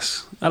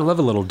 Yes, I love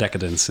a little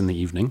decadence in the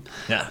evening.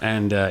 Yeah,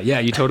 and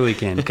you totally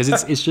can, because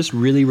it's just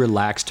really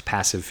relaxed,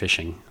 passive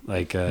fishing.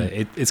 Like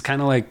it's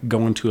kind of like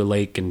going to a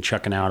lake and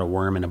chucking out a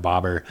worm in a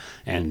bobber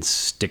and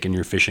sticking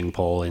your fishing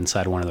pole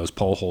inside one of those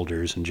pole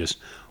holders and just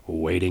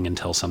waiting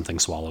until something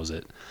swallows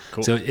it.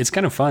 Cool. So it's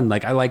kind of fun.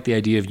 Like I like the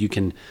idea of you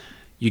can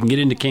get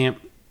into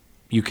camp,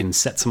 you can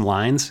set some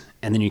lines,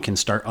 and then you can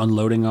start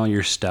unloading all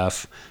your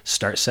stuff,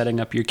 start setting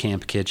up your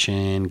camp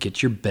kitchen,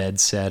 get your bed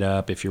set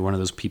up if you're one of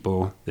those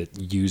people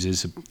that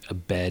uses a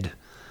bed.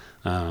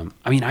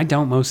 I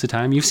don't most of the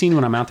time. You've seen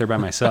when I'm out there by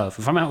myself.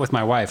 If I'm out with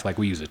my wife, like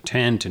we use a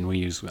tent and we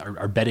use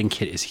our bedding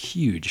kit is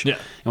huge. Yeah.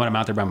 And when I'm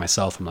out there by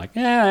myself, I'm like, I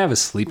have a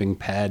sleeping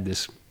pad.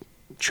 This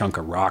chunk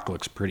of rock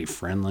looks pretty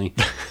friendly.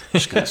 I'm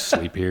just going to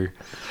sleep here.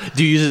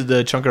 Do you use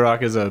the chunk of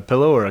rock as a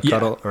pillow or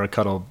a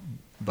cuddle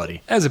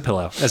buddy? As a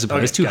pillow.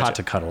 Okay, it's too hot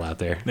to cuddle out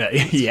there.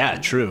 Yeah,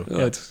 true.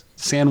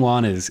 San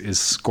Juan is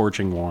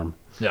scorching warm.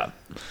 Yeah.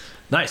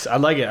 Nice. I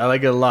like it. I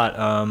like it a lot.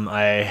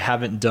 I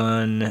haven't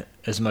done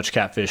as much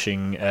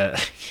catfishing.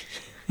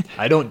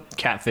 I don't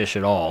catfish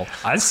at all.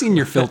 I've seen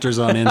your filters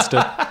on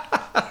Insta.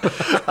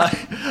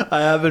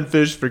 I haven't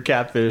fished for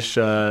catfish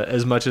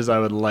as much as I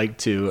would like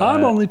to.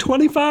 I'm only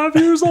 25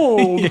 years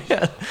old.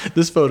 Yeah,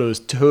 this photo is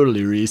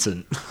totally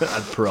recent.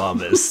 I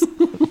promise.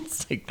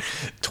 It's like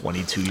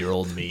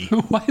 22-year-old me.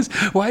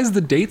 Why is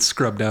the date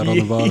scrubbed out on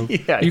the bottom?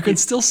 Yeah, you can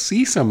still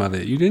see some of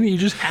it. You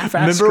just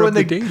half-assed scrubbed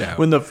the date out.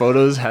 When the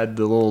photos had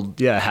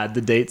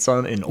the dates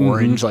on in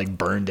orange, like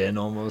burned in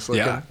almost.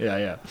 Like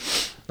yeah.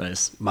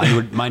 Nice.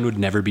 Mine would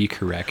never be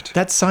correct.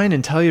 That sign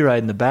in Telluride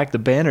in the back, the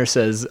banner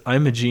says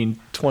Imogene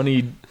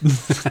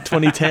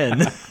 2010.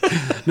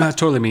 No, it's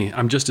totally me.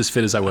 I'm just as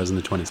fit as I was in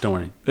the 20s. Don't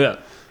worry. Yeah.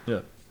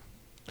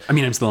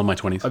 I'm still in my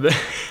 20s.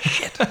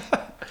 Shit.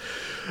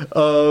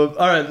 All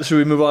right, should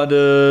we move on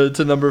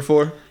to number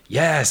 4?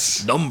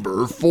 Yes.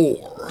 Number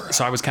 4.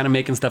 So I was kind of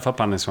making stuff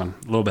up on this one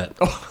a little bit.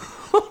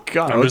 Oh,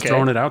 God. I'm just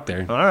throwing it out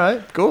there. All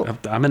right, cool.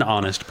 I'm an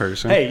honest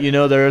person. Hey,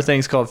 there are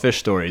things called fish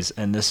stories,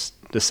 and this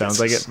sounds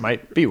like it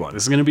might be one.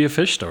 This is going to be a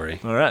fish story.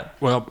 All right.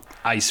 Well,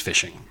 ice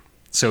fishing.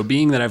 So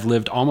being that I've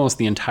lived almost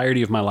the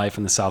entirety of my life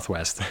in the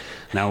Southwest,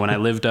 now when I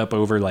lived up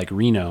over like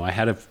Reno, I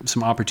had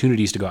some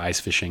opportunities to go ice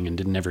fishing and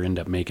didn't ever end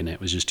up making it.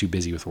 Was just too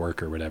busy with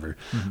work or whatever.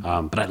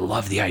 Mm-hmm. But I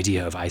love the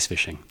idea of ice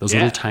fishing. Those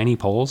little tiny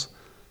poles.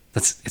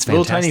 It's fantastic.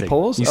 Little tiny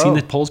poles? You seen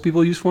the poles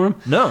people use for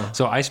them? No.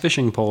 So ice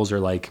fishing poles are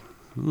like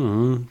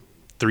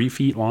 3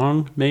 feet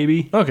long,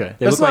 maybe. Okay.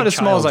 That's not as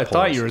small as I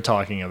thought you were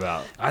talking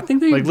about. I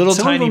think they like little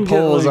tiny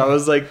poles. I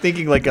was like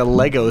thinking like a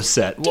Lego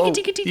set. Whoa.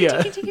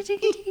 Yeah.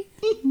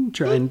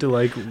 Trying to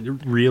like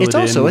reel it's it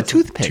in. It's also a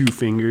toothpick. 2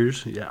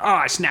 fingers. Yeah. Oh,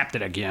 I snapped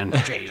it again.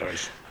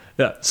 Jesus.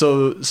 Yeah.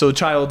 So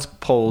child's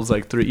poles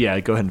like 3. Yeah.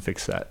 Go ahead and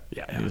fix that.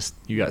 Yeah.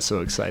 You got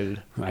so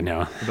excited. I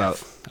know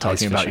about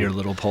talking about your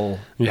little pole.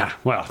 Yeah.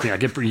 Well, you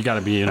got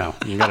to be. You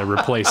got to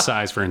replace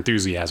size for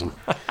enthusiasm.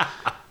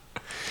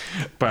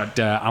 But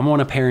I'm on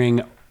a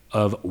pairing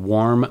of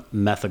warm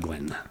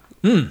metheglin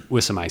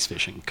with some ice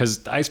fishing,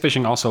 because ice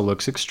fishing also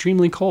looks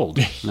extremely cold.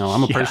 Now,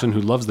 I'm a person who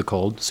loves the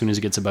cold. As soon as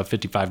it gets above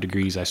 55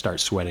 degrees, I start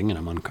sweating and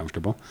I'm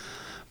uncomfortable.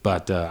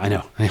 But I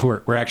know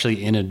we're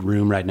actually in a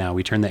room right now.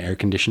 We turned the air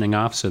conditioning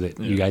off so that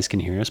you guys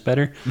can hear us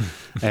better.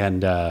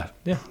 And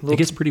it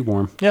gets pretty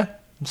warm. Yeah,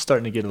 I'm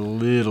starting to get a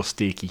little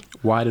sticky.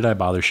 Why did I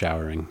bother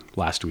showering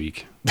last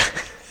week?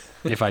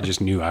 if I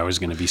just knew I was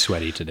going to be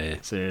sweaty today.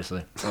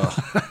 Seriously.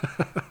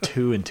 Oh,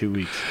 2 in 2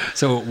 weeks.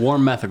 So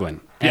warm metheglin.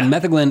 And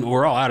metheglin,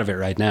 we're all out of it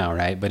right now,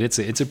 right? But it's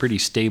a pretty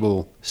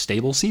stable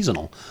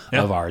seasonal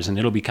of ours, and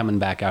it'll be coming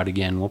back out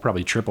again. We'll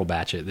probably triple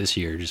batch it this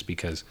year just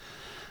because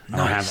I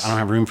don't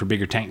have room for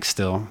bigger tanks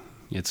still.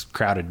 It's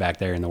crowded back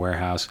there in the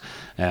warehouse,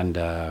 and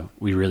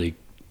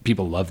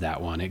people love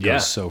that one. It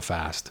goes so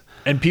fast.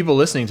 And people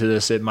listening to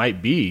this,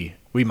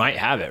 we might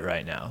have it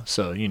right now.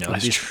 So, these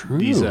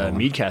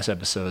Meadcast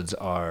episodes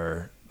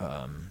are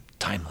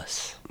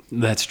timeless.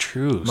 That's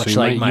true. Much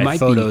like my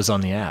photos on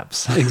the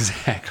apps.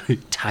 Exactly.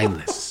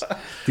 Timeless.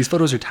 These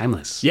photos are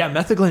timeless. Yeah,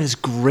 metheglin is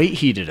great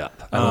heated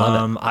up. I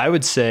love it. I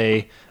would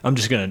say, I'm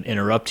just going to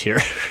interrupt here.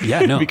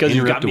 Yeah, no, because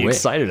you got me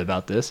excited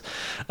about this.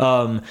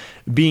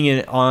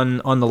 Being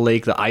on the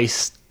lake, the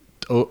iced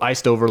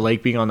over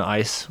lake, being on the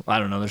ice. I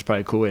don't know. There's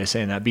probably a cool way of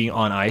saying that. Being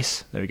on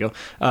ice. There we go.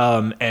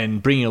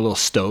 And bringing a little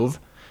stove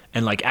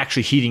and like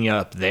actually heating it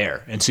up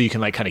there. And so you can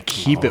like kind of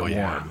keep it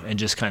warm and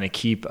just kind of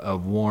keep a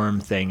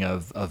warm thing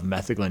of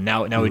metheglin.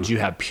 Now would you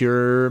have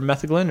pure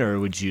metheglin, or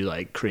would you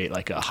like create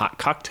like a hot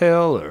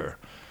cocktail, or?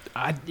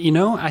 I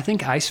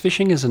think ice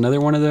fishing is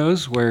another one of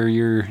those where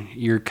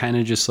you're kind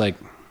of just like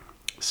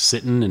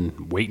sitting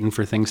and waiting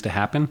for things to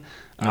happen.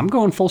 I'm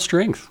going full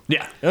strength.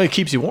 Yeah, it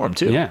keeps you warm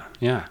too.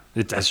 Yeah,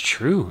 that's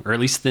true. Or at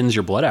least thins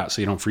your blood out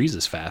so you don't freeze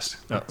as fast.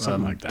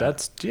 Something like that.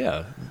 That's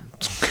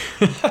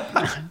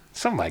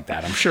something like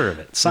that. I'm sure of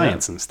it.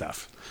 Science and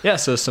stuff. Yeah.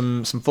 So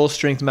some full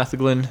strength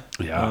metheglin.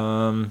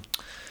 Yeah.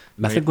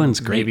 Metheglin's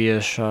great. Maybe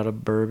a shot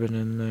of bourbon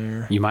in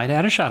there. You might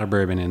add a shot of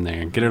bourbon in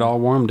there and get it all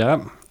warmed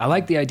up. I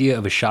like the idea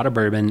of a shot of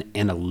bourbon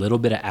and a little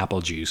bit of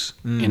apple juice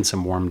in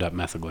some warmed up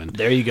metheglin.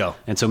 There you go.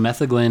 And so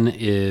metheglin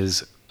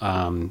is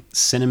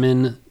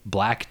cinnamon,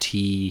 black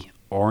tea,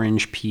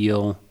 orange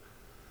peel,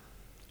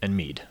 and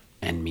mead.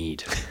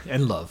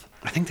 And love.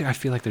 I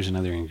feel like there's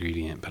another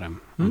ingredient, but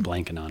I'm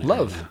blanking on it.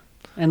 Love. Right now.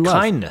 And love.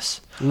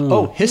 Kindness.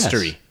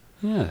 History.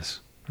 Yes.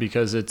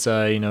 Because it's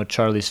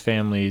Charlie's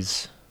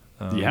family's.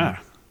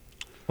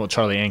 Well,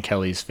 Charlie and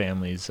Kelly's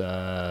family's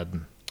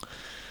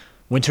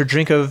winter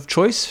drink of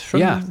choice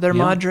from their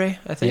madre,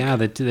 I think. Yeah,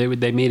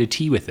 they made a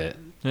tea with it.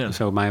 Yeah.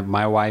 So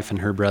my wife and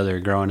her brother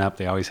growing up,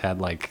 they always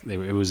had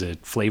it was a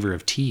flavor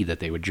of tea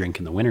that they would drink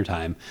in the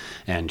wintertime.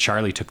 And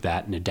Charlie took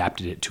that and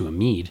adapted it to a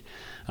mead,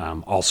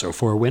 also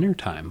for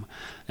wintertime.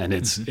 And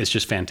it's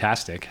just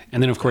fantastic.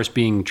 And then, of course,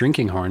 being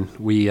Drinking Horn,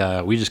 we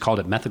just called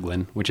it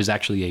metheglin, which is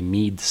actually a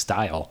mead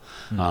style.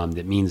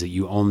 That means that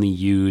you only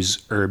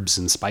use herbs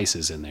and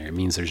spices in there. It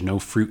means there's no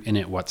fruit in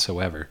it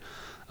whatsoever.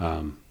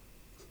 And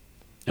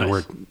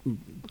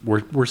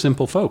we're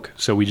simple folk,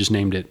 so we just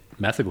named it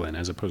metheglin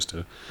as opposed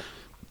to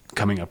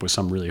coming up with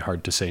some really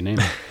hard to say name.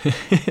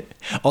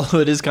 Although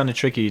it is kind of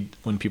tricky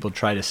when people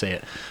try to say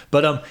it.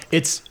 But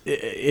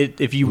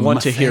if you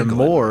want to hear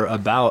more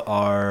about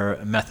our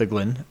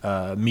metheglin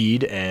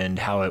mead and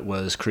how it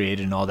was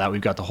created and all that,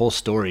 we've got the whole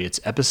story. It's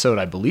episode,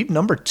 I believe,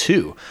 number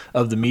 2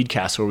 of the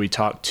Meadcast, where we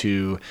talk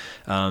to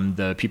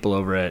the people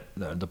over at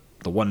the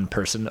one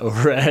person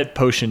over at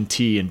Potion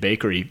Tea and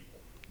Bakery,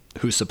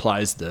 who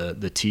supplies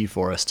the tea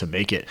for us to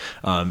make it.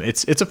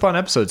 It's a fun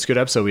episode. It's a good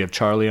episode. We have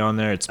Charlie on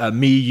there. It's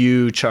me,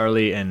 you,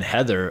 Charlie, and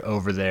Heather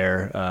over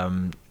there,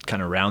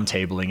 kind of round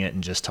tabling it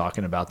and just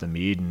talking about the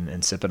mead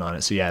and sipping on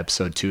it. So yeah,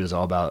 episode 2 is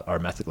all about our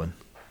metheglin.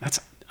 That's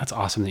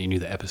awesome that you knew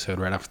the episode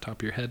right off the top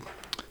of your head.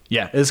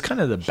 Yeah, it was kind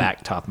of the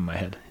back top of my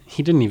head.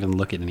 He didn't even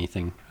look at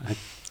anything. It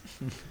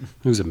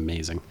was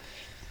amazing.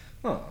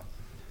 Oh.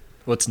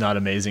 What's not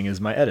amazing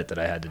is my edit that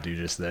I had to do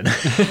just then.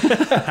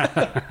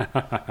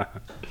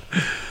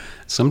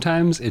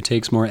 Sometimes it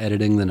takes more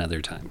editing than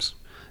other times.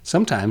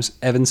 Sometimes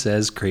Evan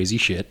says crazy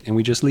shit and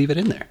we just leave it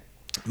in there.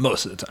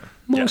 Most of the time.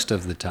 Most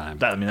of the time.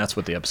 That's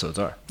what the episodes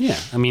are. Yeah.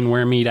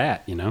 Where meat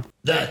at,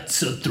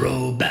 That's a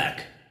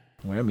throwback.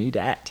 Where meat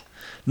at.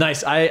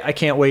 Nice. I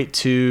can't wait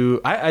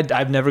to...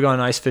 I've never gone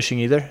ice fishing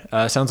either.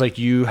 Sounds like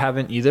you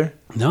haven't either.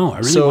 No, I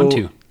really want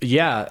to.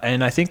 Yeah,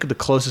 and I think the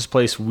closest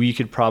place we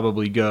could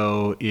probably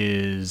go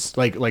is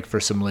like for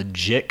some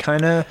legit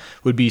kind of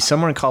would be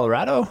somewhere in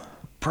Colorado.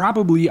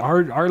 Probably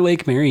our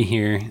Lake Mary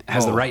here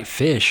has the right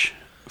fish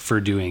for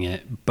doing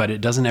it, but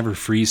it doesn't ever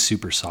freeze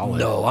super solid.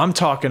 No, I'm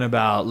talking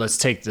about let's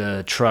take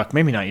the truck,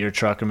 maybe not your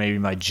truck or maybe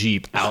my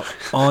Jeep, out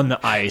on the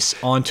ice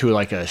onto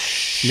like a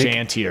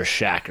shanty or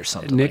shack or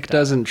something. Nick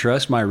doesn't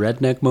trust my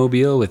redneck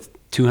mobile with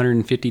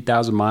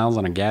 250,000 miles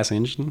on a gas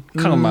engine.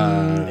 Come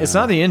on. It's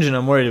not the engine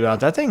I'm worried about.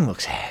 That thing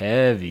looks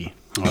heavy.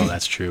 Oh,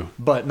 that's true.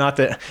 But not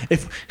that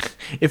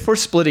if we're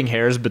splitting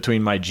hairs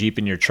between my Jeep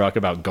and your truck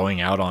about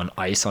going out on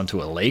ice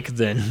onto a lake,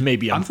 then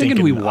maybe I'm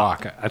thinking we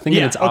walk. I think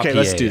it's APA. Okay,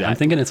 let's do that. I'm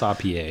thinking it's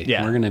APA.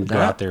 Yeah, we're gonna go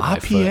out there by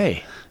foot.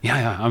 APA.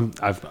 Yeah.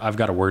 I've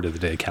got a word of the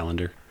day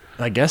calendar.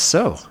 I guess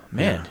so.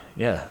 Man,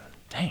 yeah.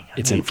 Dang,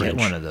 it's in French.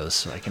 Get one of those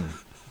so I can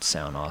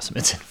sound awesome.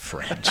 It's in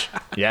French.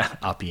 Yeah,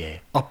 APA.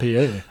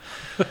 APA.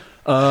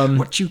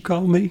 What you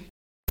call me?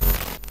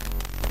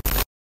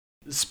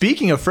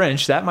 Speaking of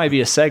French, that might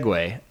be a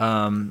segue.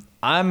 I'm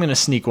going to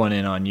sneak one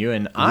in on you,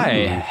 and I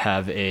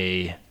have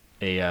a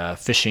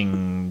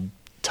fishing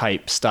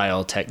type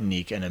style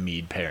technique and a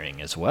mead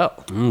pairing as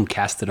well.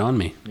 Cast it on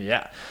me.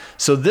 Yeah.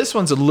 So this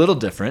one's a little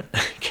different.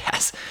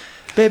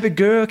 Baby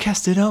girl,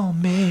 cast it on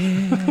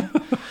me.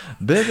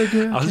 Baby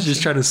girl. I was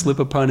just trying to slip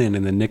a pun in,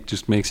 and then Nick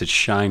just makes it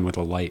shine with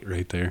a light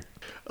right there.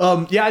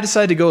 Yeah, I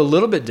decided to go a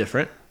little bit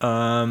different.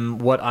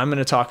 What I'm going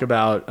to talk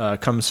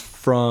about comes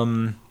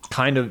from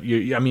kind of,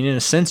 in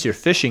a sense, you're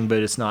fishing, but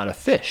it's not a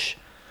fish.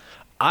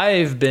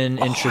 I've been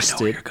interested. I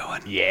know where you're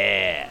going.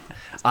 Yeah.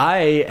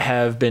 I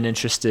have been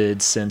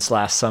interested since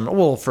last summer.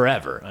 Well,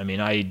 forever. I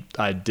mean, I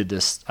did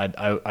this.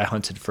 I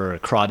hunted for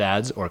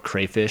crawdads or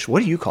crayfish.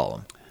 What do you call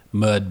them?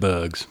 Mud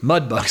bugs.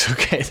 Mud bugs.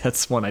 Okay,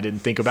 that's one I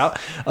didn't think about.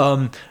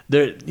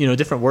 There,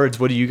 different words.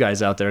 What do you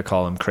guys out there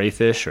call them?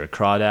 Crayfish or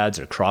crawdads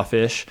or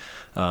crawfish,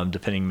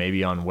 depending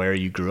maybe on where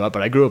you grew up.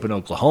 But I grew up in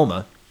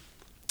Oklahoma,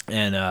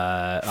 and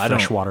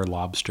freshwater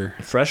lobster.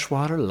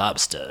 Freshwater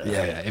lobster.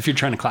 Yeah. If you're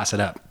trying to class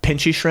it up,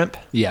 pinchy shrimp.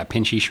 Yeah,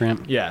 pinchy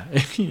shrimp. Yeah,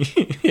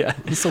 yeah.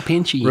 It's so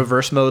pinchy.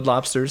 Reverse mode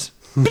lobsters.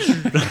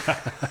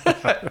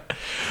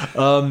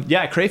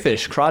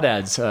 Crayfish,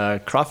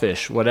 crawdads,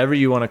 crawfish, whatever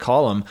you want to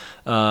call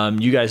them.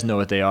 You guys know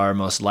what they are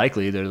most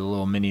likely. They're the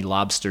little mini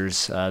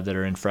lobsters that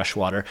are in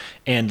freshwater.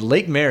 And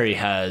Lake Mary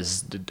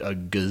has a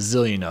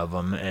gazillion of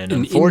them. And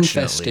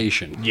unfortunately,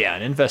 infestation. Yeah,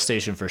 an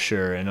infestation for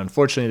sure. And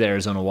unfortunately, the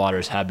Arizona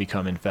waters have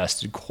become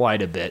infested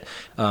quite a bit.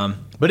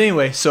 But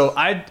anyway, so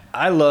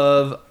I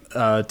love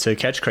to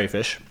catch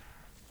crayfish.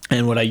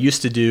 And what I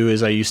used to do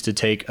is I used to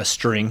take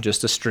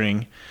just a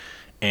string,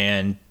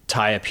 and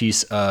tie a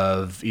piece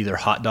of either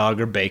hot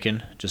dog or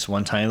bacon, just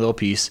one tiny little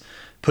piece,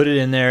 put it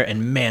in there,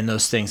 and man,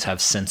 those things have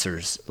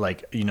sensors.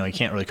 Like, you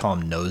can't really call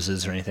them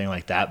noses or anything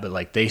like that, but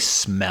like they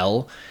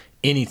smell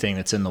anything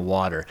that's in the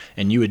water.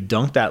 And you would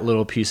dunk that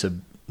little piece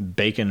of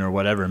bacon or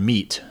whatever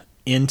meat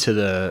into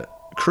the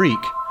creek.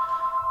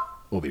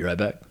 We'll be right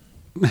back.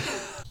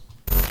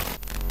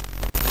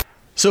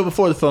 So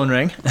before the phone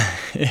rang,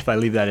 if I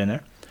leave that in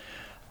there.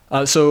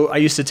 So I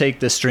used to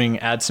take the string,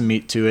 add some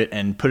meat to it,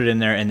 and put it in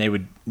there, and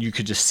you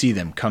could just see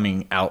them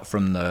coming out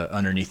from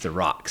underneath the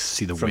rocks.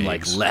 See the from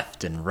waves. Like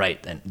left and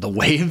right, and the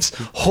waves.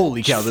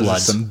 Holy cow! Those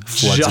Floods are some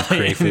of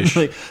crayfish.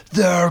 Like,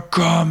 they're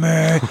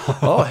coming.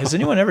 Oh, has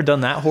anyone ever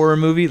done that horror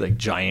movie, like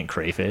giant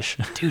crayfish?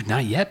 Dude,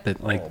 not yet,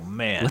 but like, oh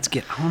man, let's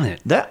get on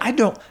it.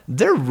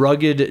 They're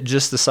rugged,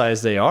 just the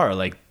size they are.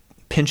 Like,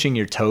 pinching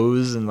your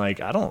toes, and like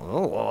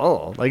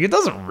like it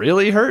doesn't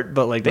really hurt,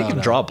 but like they can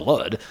draw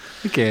blood.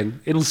 It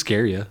can. It'll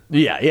scare you.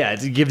 Yeah,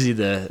 it gives you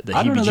the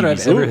I don't know that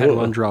I've ever had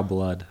one draw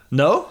blood.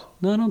 No,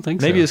 I don't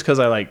think Maybe so. it's because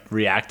I like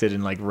reacted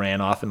and like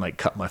ran off and like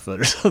cut my foot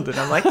or something.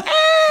 I'm like,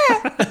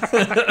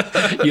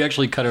 You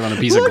actually cut it on a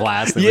piece of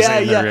glass that was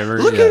in the river.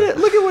 Look at it!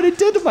 Look at what it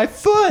did to my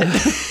foot.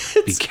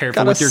 Be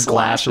careful with your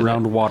glass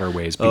around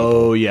waterways, people.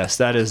 Oh yes,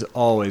 that is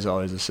always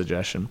a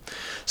suggestion.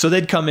 So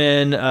they'd come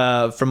in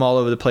from all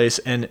over the place,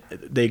 and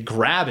they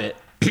grab it,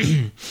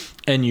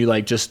 and you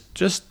like just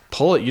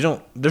pull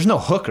it. There's no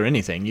hook or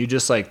anything. You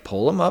just like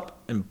pull them up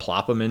and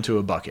plop them into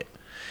a bucket.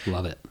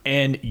 Love it.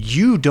 And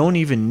you don't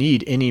even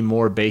need any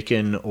more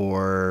bacon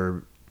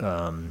or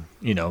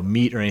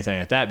meat or anything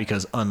like that,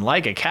 because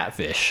unlike a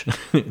catfish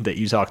that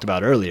you talked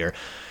about earlier,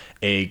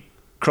 a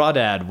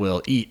crawdad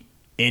will eat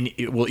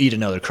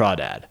another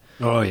crawdad.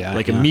 Oh yeah,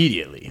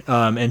 immediately.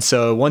 And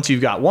so once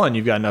you've got one,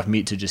 you've got enough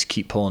meat to just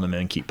keep pulling them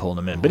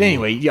in. But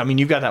anyway,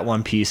 you've got that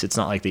one piece. It's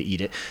not like they eat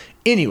it.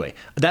 Anyway,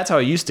 that's how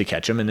I used to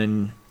catch them,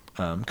 and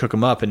then cook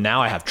them up. And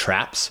now I have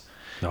traps.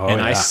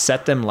 I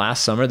set them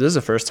last summer. This is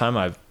the first time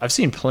I've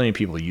seen plenty of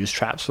people use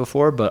traps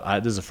before, but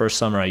this is the first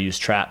summer I used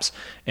traps.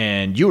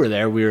 And you were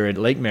there. We were at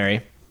Lake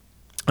Mary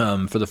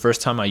for the first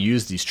time. I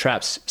used these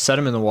traps, set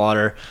them in the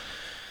water,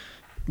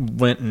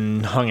 went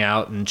and hung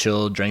out and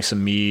chilled, drank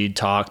some mead,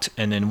 talked,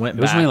 and then went back.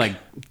 It was only like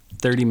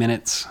 30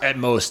 minutes. At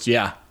most,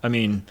 yeah. I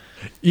mean,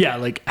 yeah,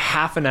 like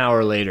half an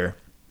hour later.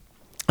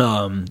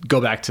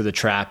 Go back to the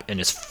trap and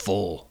it's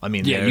full. I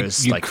mean,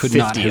 there's you like could 50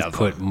 not have of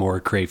put them.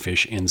 more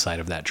crayfish inside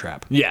of that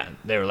trap. Yeah,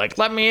 they were like,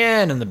 "Let me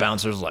in," and the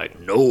bouncer's like,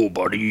 "No,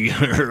 buddy,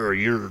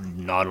 you're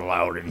not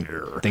allowed in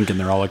here." Thinking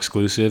they're all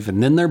exclusive,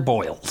 and then they're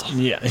boiled.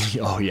 Yeah.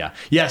 Oh, yeah.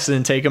 Yes, and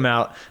then take them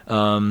out.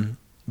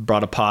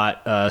 Brought a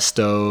pot,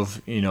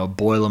 stove,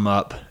 boil them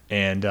up,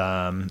 and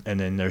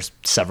then there's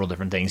several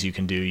different things you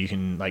can do. You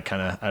can like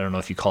kind of, I don't know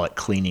if you call it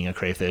cleaning a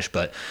crayfish,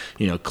 but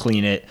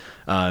clean it,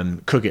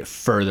 cook it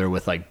further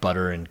with like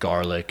butter and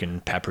garlic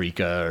and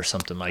paprika or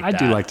something like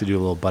that. I do like to do a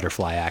little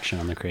butterfly action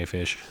on the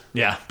crayfish.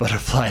 Yeah,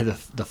 butterfly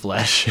the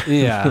flesh.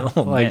 Yeah,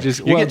 oh, like man.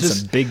 You're getting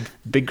some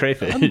big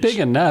crayfish. I'm big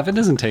enough. It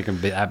doesn't take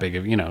that big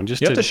of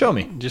just. You have to show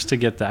me just to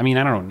get that. I mean,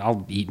 I don't.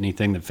 I'll eat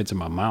anything that fits in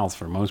my mouth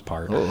for the most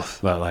part. Oof.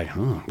 But like,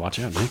 watch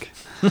out, Nick.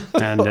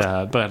 And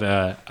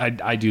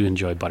I do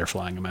enjoy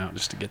butterflying them out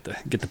just to get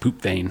the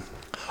poop vein.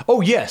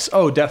 Oh yes.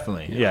 Oh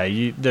definitely.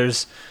 Yeah.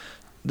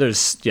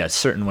 There's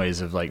certain ways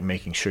of like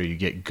making sure you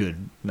get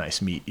good,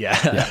 nice meat. Yeah,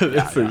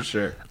 for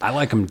sure. I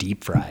like them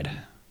deep fried.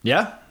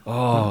 Yeah.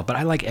 Oh, but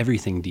I like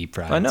everything deep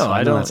fried. I know. So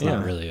I don't. It's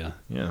not really a.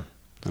 Yeah.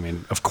 I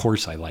mean, of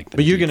course I like them.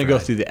 But you're going to go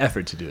through the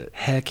effort to do it.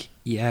 Heck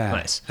yeah.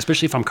 Nice.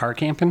 Especially if I'm car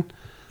camping.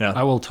 Yeah.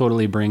 I will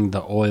totally bring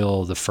the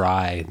oil, the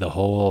fry, the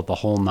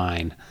whole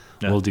nine.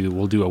 Yeah.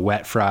 We'll do a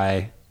wet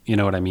fry. You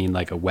know what I mean?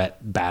 Like a wet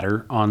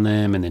batter on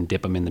them, and then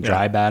dip them in the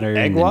dry batter. Egg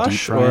and then deep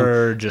wash fry 'em.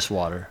 or just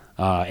water?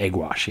 Egg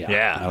wash. Yeah.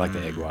 Yeah, I like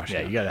the egg wash.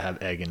 Yeah, you gotta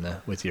have egg in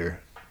with your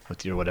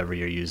whatever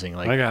you're using,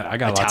 like I got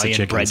Italian lots of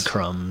chickens.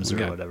 breadcrumbs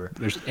or whatever.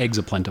 There's eggs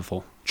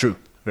aplentiful. True,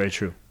 very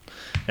true.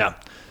 Yeah.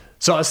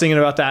 So I was thinking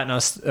about that, and I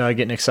was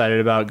getting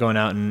excited about going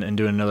out and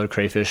doing another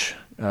crayfish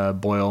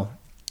boil.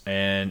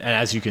 And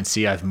as you can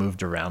see, I've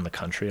moved around the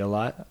country a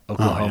lot: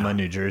 Oklahoma,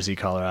 New Jersey,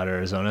 Colorado,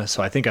 Arizona.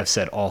 So I think I've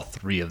said all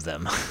three of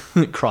them: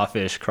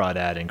 crawfish,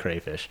 crawdad, and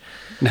crayfish.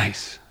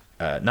 Nice.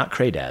 Not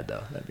craydad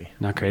though. That'd be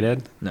Not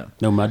craydad? no.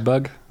 No mud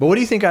bug? But what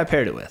do you think I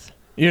paired it with?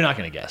 You're not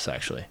gonna guess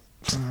actually,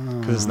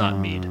 because it's not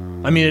mead.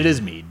 I mean, it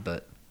is mead,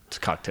 but it's a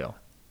cocktail.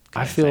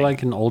 I feel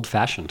like an old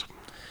fashioned.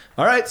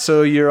 All right,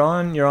 so you're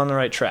on the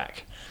right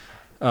track.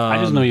 I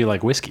just know you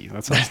like whiskey.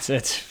 That's all.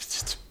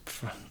 It's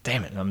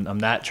damn it, I'm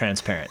that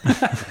transparent.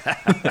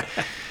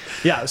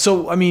 Yeah,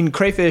 so I mean,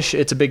 crayfish,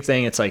 it's a big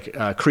thing. It's like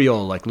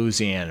Creole, like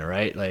Louisiana,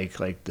 right?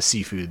 Like the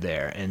seafood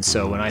there. And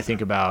so when I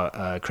think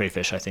about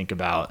crayfish, I think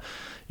about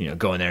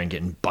going there and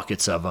getting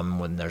buckets of them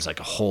when there's like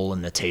a hole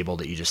in the table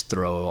that you just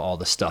throw all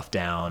the stuff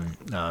down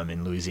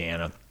in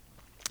Louisiana.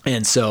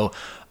 And so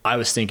I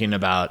was thinking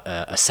about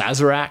a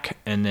Sazerac,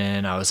 and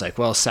then I was like,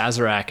 well,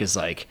 Sazerac is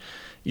like,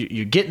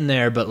 you're getting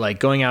there, but like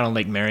going out on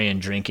Lake Marion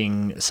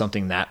drinking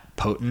something that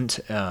potent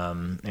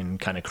and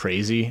kind of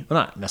crazy. Well,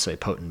 not necessarily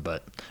potent,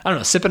 but I don't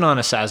know. Sipping on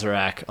a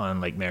Sazerac on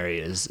Lake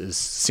Marion is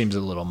seems a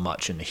little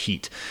much in the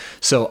heat.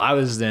 So I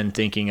was then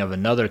thinking of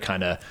another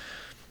kind of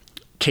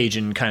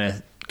Cajun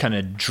kind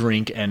of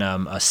drink, and a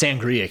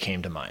sangria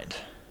came to mind.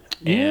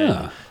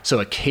 Yeah. And so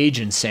a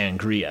Cajun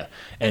sangria,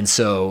 and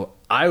so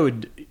I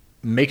would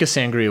make a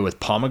sangria with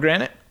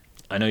pomegranate.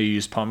 I know you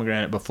used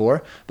pomegranate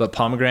before, but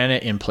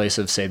pomegranate in place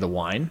of, say, the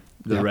wine,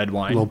 the red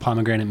wine. A little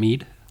pomegranate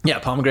mead. Yeah,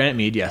 pomegranate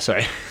mead. Yeah,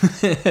 sorry.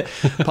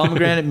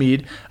 Pomegranate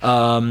mead,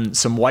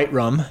 some white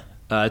rum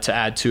to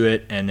add to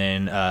it, and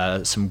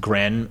then some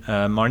Grand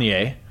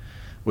Marnier,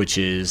 which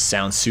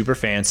sounds super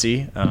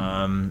fancy.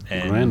 And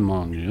Grand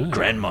Marnier.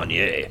 Grand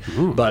Marnier.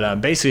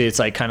 But basically, it's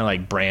like kind of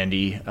like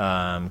brandy,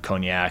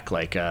 cognac,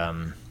 like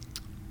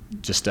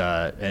just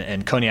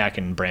and cognac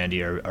and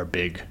brandy are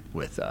big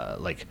with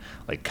like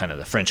kind of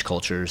the French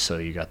culture. So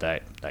you got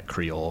that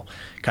Creole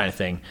kind of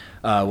thing.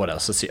 What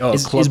else? Let's see. Oh,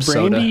 club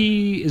soda.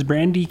 Is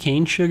brandy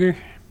cane sugar?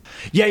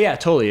 Yeah,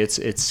 totally.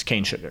 It's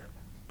cane sugar.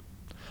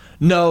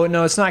 No,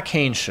 it's not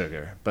cane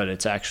sugar, but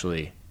it's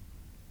actually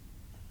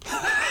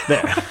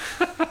there.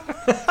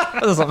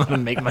 I'm going to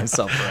make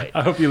myself right.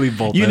 I hope you leave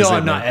both.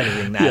 I'm not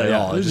editing that at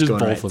all. It's just just going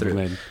both right of them through.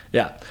 in.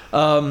 Yeah.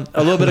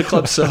 A little bit of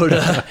club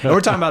soda. And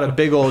we're talking about a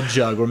big old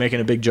jug. We're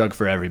making a big jug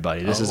for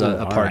everybody. This is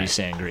a party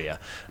sangria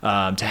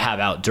to have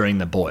out during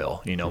the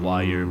boil,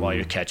 while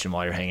you're catching,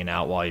 while you're hanging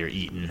out, while you're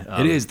eating.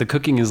 It is. The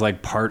cooking is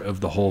like part of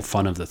the whole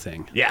fun of the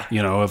thing. Yeah.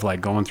 Of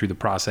like going through the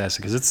process,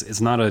 because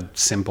it's not a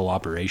simple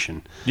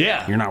operation.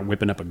 Yeah. You're not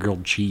whipping up a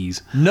grilled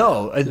cheese.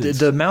 No,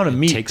 the amount of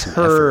meat takes some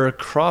per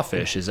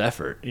crawfish is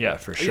effort. Yeah,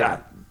 for sure. Yeah.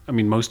 I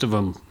mean, most of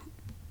them,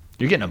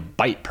 You're getting a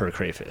bite per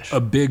crayfish.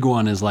 a big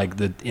one is like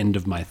the end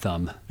of my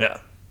thumb. Yeah.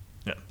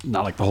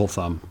 Not like the whole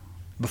thumb.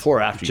 Before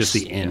or after? Just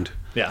the end.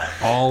 Yeah.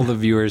 All the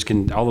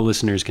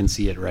listeners can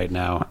see it right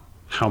now,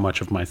 how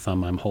much of my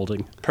thumb I'm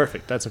holding.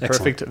 Perfect. That's a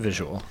Excellent. perfect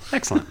visual.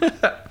 Excellent.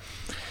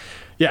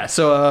 Yeah.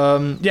 So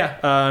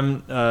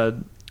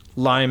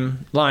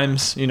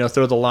limes.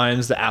 Throw the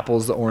limes, the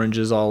apples, the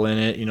oranges all in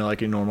it.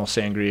 Like a normal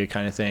sangria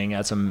kind of thing.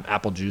 Add some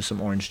apple juice,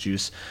 some orange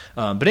juice.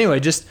 But anyway,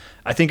 just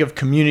I think of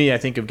community. I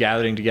think of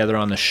gathering together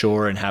on the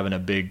shore and having a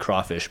big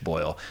crawfish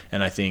boil.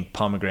 And I think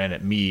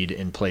pomegranate mead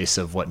in place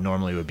of what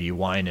normally would be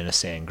wine in a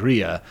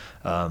sangria,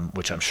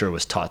 which I'm sure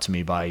was taught to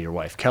me by your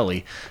wife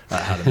Kelly,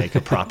 how to make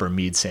a proper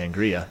mead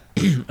sangria.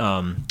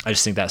 I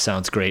just think that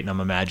sounds great, and I'm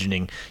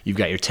imagining you've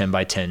got your 10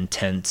 by 10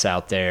 tents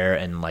out there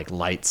and like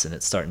lights, and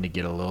it's starting to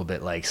get a little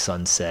bit like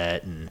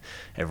sunset, and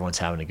everyone's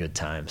having a good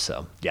time.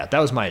 So yeah, that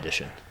was my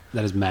addition.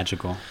 That is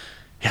magical.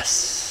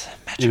 Yes,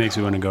 It makes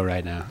me want to go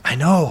right now. I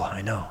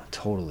know,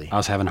 totally. I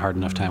was having a hard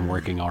enough time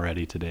working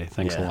already today.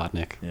 Thanks a lot,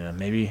 Nick. Yeah,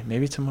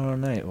 maybe tomorrow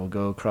night we'll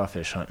go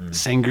crawfish hunting.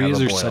 Sangrias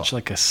have a are boil. such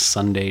like a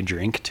Sunday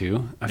drink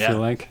too. I Yeah. feel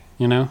like,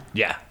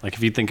 Yeah. like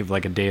if you think of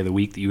like a day of the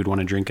week that you would want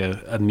to drink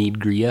a mead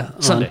gria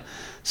on, Sunday.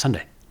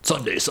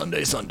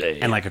 Sunday,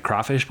 and like a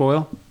crawfish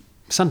boil,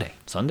 Sunday.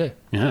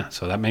 Yeah,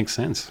 so that makes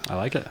sense. I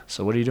like it.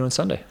 So what are you doing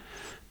Sunday?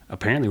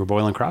 Apparently, we're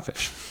boiling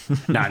crawfish.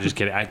 No, I'm just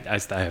kidding. I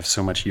have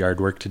so much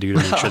yard work to do to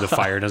make sure the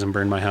fire doesn't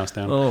burn my house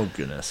down. Oh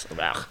goodness.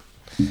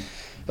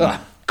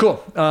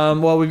 Cool.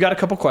 Well, we've got a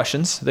couple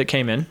questions that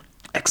came in.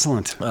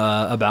 Excellent.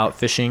 About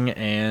fishing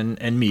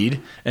and mead.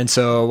 And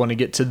so I want to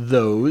get to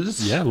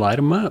those. Yeah, light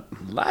them up.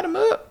 Light them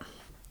up.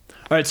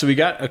 All right, so we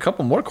got a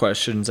couple more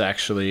questions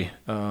actually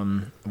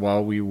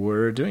while we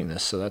were doing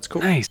this, so that's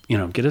cool. Nice.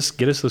 Get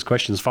us those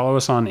questions. Follow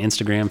us on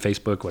Instagram,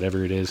 Facebook,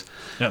 whatever it is,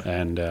 Yeah.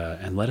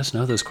 and let us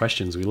know those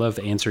questions. We love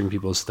answering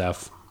people's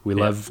stuff. We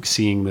love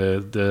seeing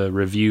the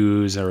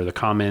reviews or the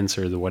comments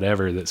or the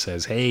whatever that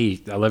says, "Hey,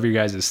 I love your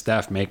guys'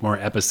 stuff. Make more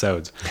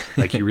episodes."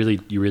 Like you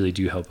really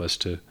do help us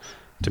to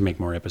make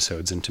more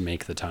episodes and to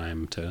make the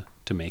time to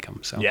make them.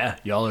 So Yeah,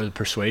 y'all are the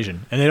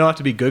persuasion. And they don't have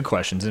to be good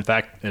questions. In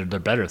fact, they're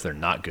better if they're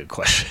not good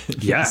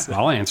questions. yeah,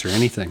 I'll answer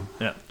anything.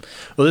 Yeah.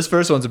 Well, this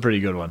first one's a pretty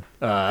good one.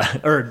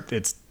 Or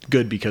it's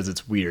good because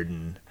it's weird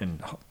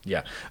and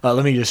yeah.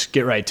 Let me just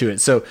get right to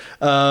it. So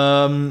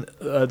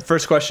the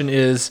first question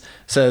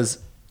says,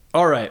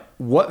 all right,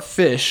 what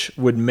fish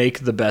would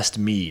make the best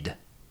mead?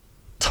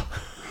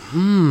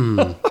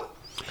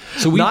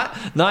 So we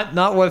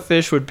not what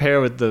fish would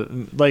pair with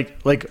the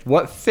like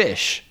what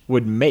fish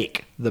would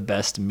make the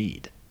best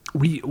mead?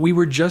 we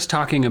were just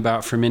talking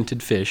about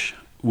fermented fish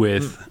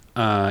with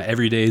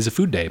Every Day is a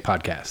Food Day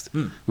podcast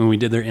when we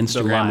did their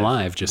Instagram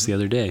live just the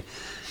other day,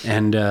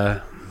 and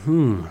I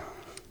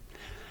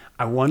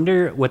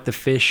wonder what the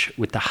fish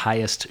with the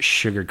highest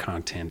sugar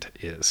content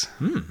is.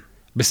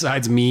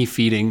 Besides me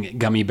feeding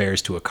gummy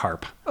bears to a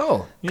carp.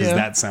 Oh, Because yeah.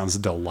 that sounds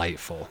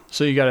delightful.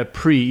 So you got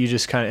to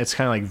it's kind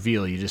of like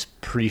veal. You just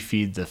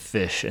pre-feed the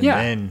fish and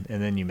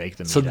then you make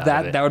the meat So out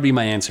of it. that would be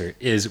my answer,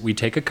 is we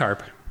take a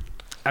carp.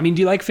 I mean,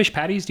 do you like fish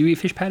patties? Do you eat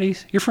fish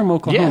patties? You're from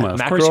Oklahoma. Yeah,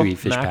 Of course you eat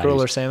fish mackerel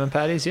patties. or salmon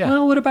patties, yeah.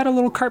 Well, what about a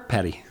little carp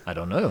patty? I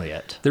don't know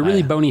yet. They're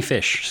really bony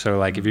fish. So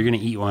like if you're going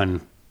to eat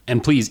one,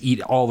 and please eat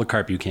all the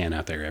carp you can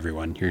out there,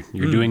 everyone.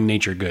 You're doing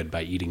nature good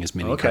by eating as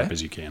many carp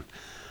as you can.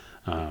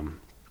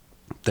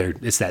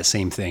 It's that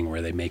same thing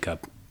where they make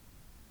up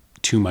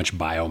too much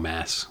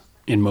biomass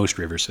in most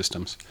river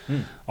systems.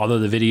 Although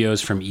the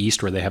videos from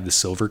East where they have the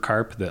silver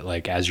carp that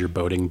like as you're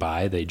boating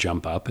by, they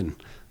jump up and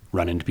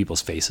run into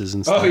people's faces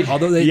and stuff. Oh, yeah.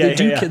 Although they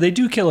Yeah. they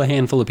do kill a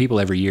handful of people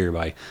every year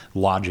by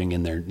lodging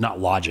in their, not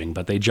lodging,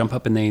 but they jump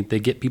up and they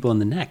get people in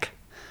the neck.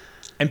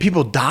 And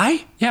people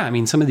die? Yeah, I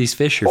mean, some of these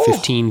fish are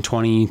 15,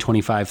 20,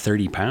 25,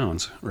 30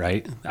 pounds,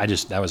 right?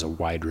 That was a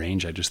wide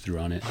range I just threw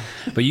on it.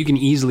 But you can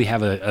easily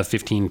have a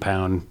 15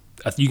 pound,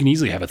 you can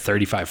easily have a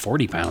 35,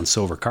 40 pound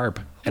silver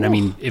carp. And I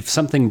mean, if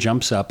something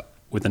jumps up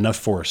with enough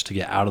force to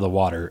get out of the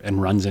water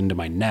and runs into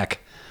my neck,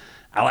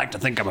 I like to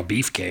think I'm a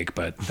beefcake,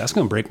 but that's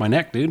going to break my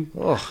neck, dude.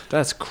 Oh,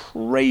 that's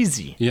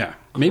crazy. Yeah.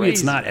 Maybe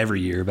it's Crazy. not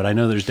every year, but I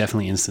know there's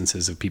definitely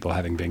instances of people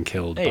having been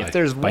killed if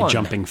there's by one.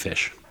 jumping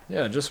fish.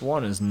 Yeah, just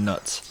one is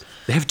nuts.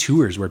 They have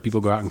tours where people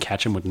go out and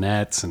catch them with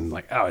nets and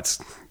like, oh, it's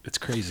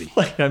crazy.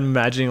 Like I'm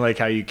imagining like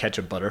how you catch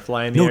a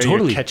butterfly in the No, air.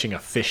 totally. You're catching a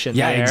fish in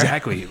Yeah, the air.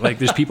 exactly. Like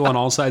there's people on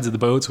all sides of the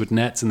boats with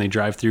nets and they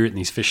drive through it and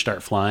these fish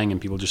start flying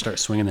and people just start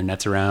swinging their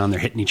nets around. They're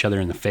hitting each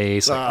other in the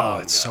face.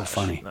 Like, it's so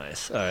funny.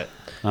 Nice. All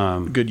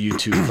right. Good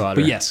YouTube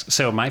fodder. But yes,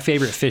 so my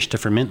favorite fish to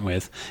ferment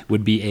with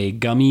would be a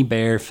gummy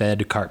bear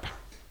fed carp.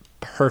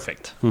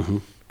 Perfect.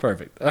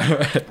 Perfect. All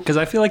right. Because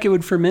I feel like it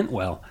would ferment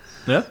well.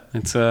 Yeah.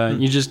 It's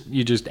you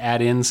just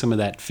add in some of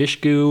that fish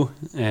goo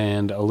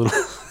and a little.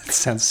 It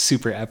sounds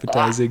super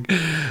appetizing,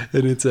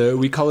 and it's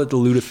we call it the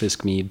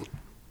lutefisk mead.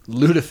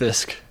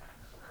 Lutefisk.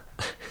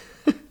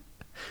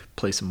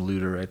 Play some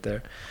luter right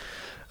there.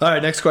 All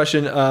right, next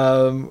question.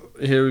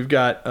 Here we've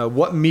got,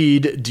 what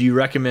mead do you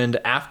recommend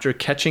after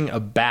catching a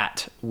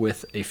bat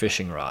with a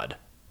fishing rod?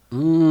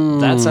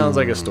 That sounds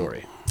like a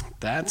story.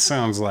 That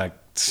sounds like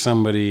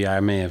somebody I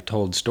may have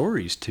told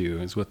stories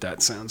to. Is what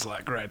that sounds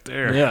like right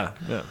there.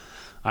 Yeah.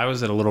 I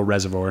was at a little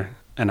reservoir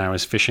and I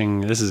was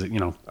fishing. This is,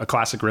 a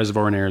classic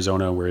reservoir in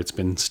Arizona where it's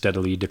been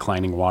steadily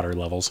declining water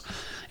levels.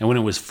 And when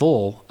it was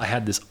full, I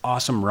had this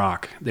awesome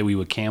rock that we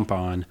would camp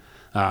on,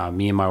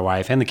 me and my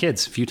wife and the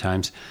kids a few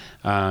times.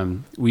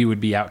 We would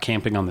be out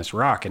camping on this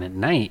rock. And at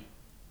night,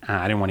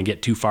 I didn't want to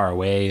get too far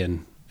away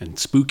and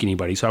spook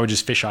anybody. So I would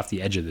just fish off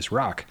the edge of this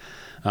rock.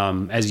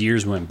 As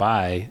years went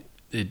by,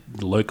 the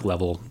lake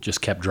level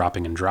just kept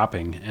dropping and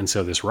dropping. And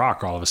so this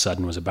rock all of a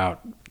sudden was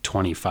about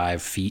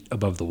 25 feet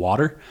above the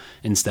water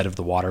instead of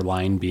the water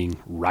line being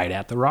right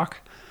at the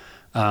rock.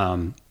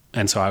 And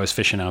so I was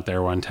fishing out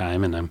there one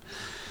time and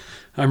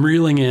I'm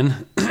reeling in.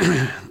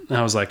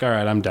 I was like, all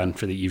right, I'm done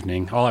for the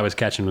evening. All I was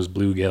catching was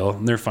bluegill.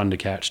 And they're fun to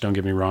catch, don't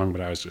get me wrong,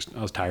 but I was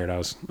tired. I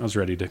was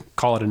ready to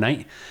call it a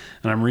night.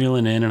 And I'm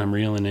reeling in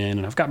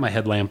and I've got my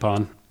headlamp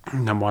on.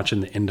 And I'm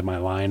watching the end of my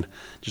line,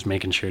 just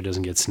making sure it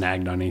doesn't get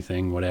snagged on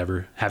anything,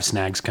 whatever. Have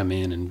snags come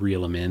in and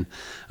reel them in.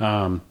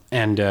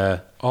 And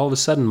all of a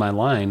sudden, my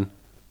line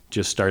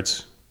just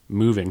starts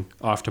moving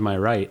off to my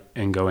right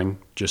and going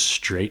just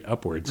straight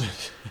upwards.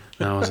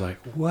 And I was like,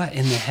 what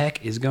in the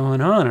heck is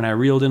going on? And I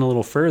reeled in a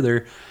little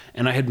further,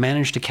 and I had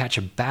managed to catch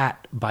a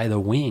bat by the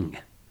wing.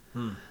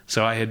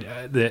 So I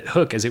had the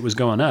hook as it was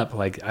going up.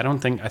 Like I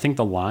think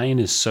the line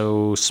is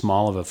so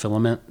small of a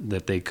filament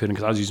that they couldn't,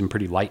 because I was using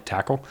pretty light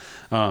tackle,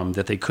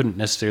 that they couldn't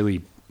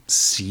necessarily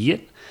see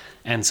it,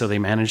 and so they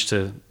managed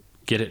to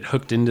get it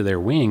hooked into their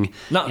wing.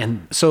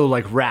 So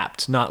like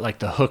wrapped, not like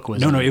the hook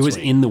was. No, it was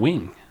in the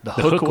wing. The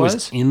hook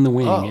was in the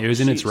wing. Oh, it was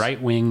in its right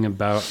wing,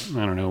 about,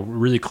 I don't know,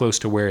 really close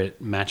to where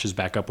it matches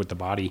back up with the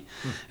body.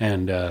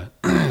 And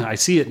I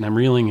see it and I'm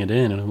reeling it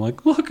in and I'm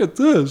like, look at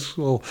this.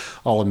 Well,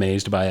 all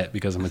amazed by it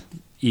because I'm an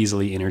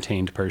easily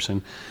entertained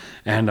person.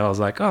 And I was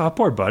like, oh,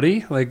 poor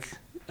buddy. Like,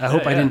 I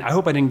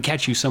hope I didn't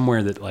catch you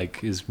somewhere that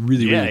like is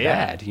really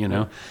bad, you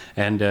know?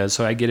 And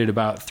so I get it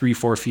about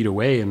 3-4 feet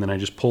away, and then I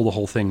just pull the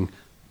whole thing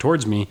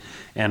towards me,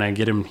 and I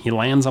get him, he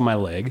lands on my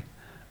leg,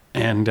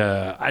 and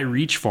I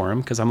reach for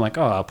him because I'm like,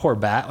 oh, poor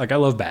bat. Like, I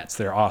love bats.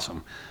 They're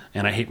awesome.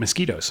 And I hate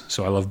mosquitoes,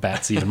 so I love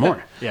bats even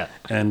more. Yeah.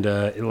 And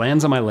it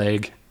lands on my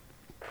leg.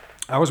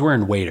 I was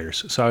wearing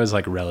waders, so I was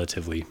like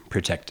relatively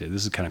protected.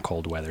 This is kind of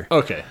cold weather.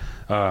 Okay.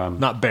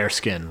 Not bare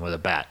skin with a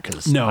bat,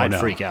 because I'd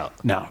freak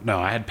out. No,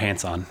 I had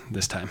pants on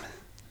this time.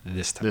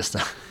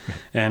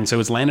 And so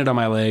it's landed on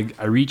my leg.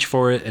 I reach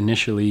for it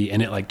initially,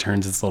 and it like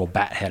turns its little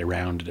bat head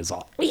around and is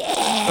all,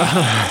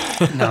 yeah.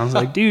 And I was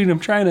like, dude, I'm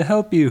trying to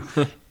help you.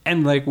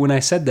 And like when I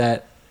said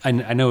that, I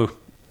know,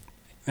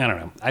 I don't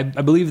know. I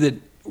believe that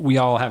we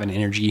all have an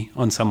energy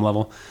on some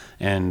level,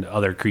 and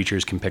other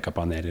creatures can pick up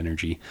on that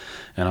energy.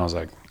 And I was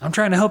like, I'm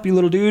trying to help you,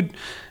 little dude.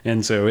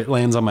 And so it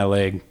lands on my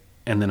leg.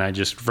 And then I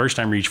just first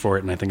time reach for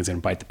it, and I think it's going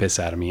to bite the piss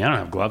out of me. I don't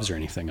have gloves or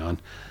anything on.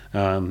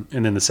 And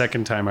then the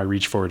second time I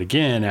reach for it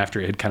again, after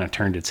it had kind of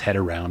turned its head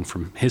around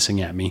from hissing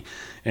at me,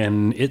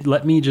 and it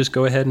let me just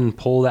go ahead and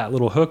pull that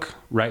little hook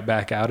right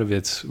back out of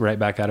its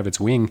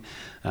wing.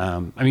 I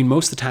mean,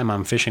 most of the time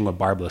I'm fishing with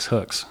barbless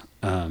hooks.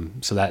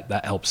 So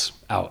that helps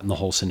out in the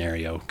whole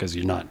scenario, because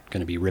you're not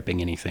going to be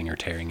ripping anything or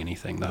tearing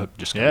anything. The hook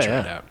just comes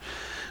right out.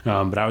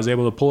 But I was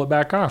able to pull it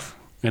back off.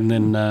 And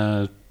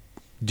then,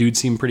 dude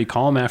seemed pretty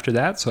calm after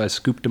that, so I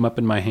scooped him up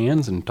in my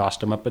hands and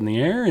tossed him up in the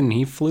air, and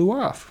he flew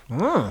off.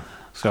 Oh.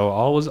 So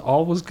all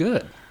was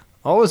good.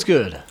 All was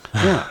good.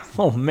 Yeah.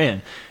 Oh,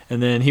 man.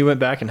 And then he went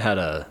back and had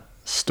a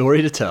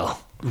story to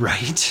tell.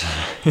 Right.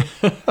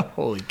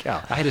 Holy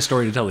cow. I had a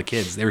story to tell the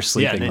kids. They were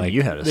sleeping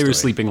they were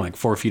sleeping like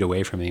 4 feet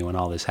away from me when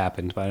all this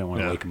happened, but I didn't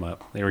want to wake them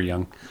up. They were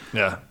young.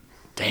 Yeah.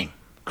 Dang.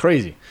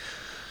 Crazy.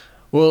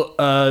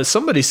 Well,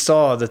 somebody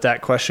saw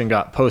that question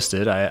got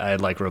posted. I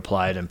had like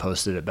replied and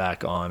posted it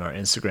back on our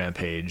Instagram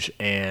page,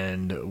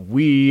 and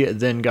we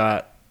then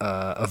got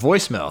a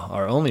voicemail,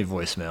 our only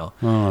voicemail.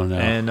 Oh no!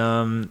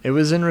 And it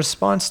was in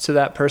response to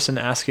that person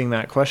asking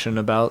that question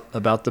about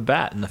the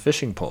bat and the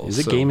fishing pole. Is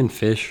it Game and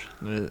Fish?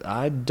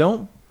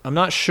 I'm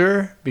not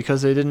sure,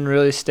 because they didn't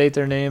really state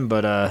their name,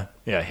 but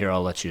yeah, here,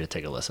 I'll let you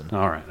take a listen.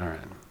 All right.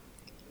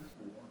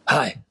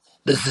 Hi,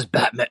 this is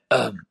Batman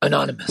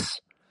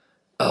Anonymous.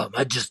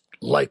 I'd just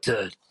like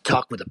to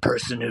talk with a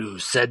person who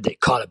said they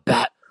caught a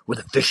bat with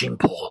a fishing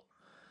pole.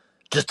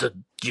 Just a,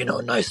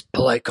 nice,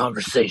 polite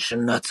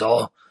conversation, that's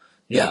all.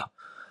 Yeah.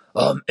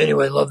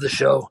 Anyway, love the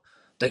show.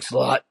 Thanks a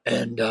lot.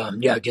 And,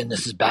 yeah, again,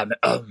 this is Batman,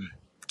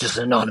 just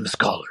an anonymous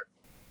caller.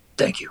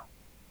 Thank you.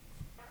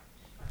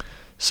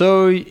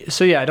 So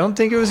yeah, I don't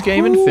think it was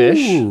Game and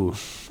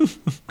Fish.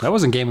 That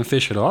wasn't Game and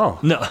Fish at all.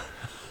 No.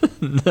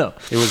 No.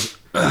 It was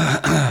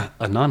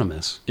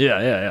anonymous.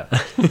 Yeah.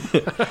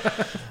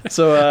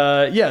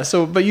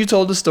 So, but you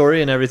told the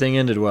story and everything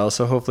ended well.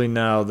 So hopefully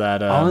now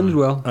that all ended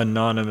well.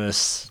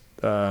 Anonymous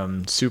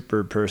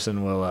super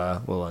person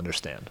will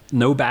understand.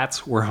 No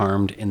bats were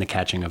harmed in the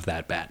catching of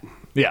that bat.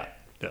 Yeah.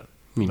 I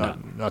mean,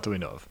 not that we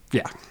know of.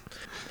 Yeah.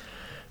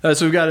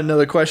 So we've got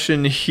another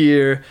question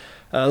here.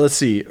 Let's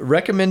see.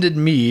 Recommended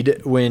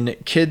mead when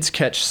kids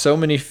catch so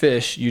many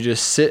fish, you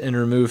just sit and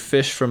remove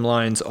fish from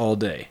lines all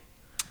day.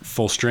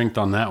 Full strength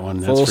on that one,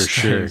 that's for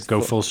sure.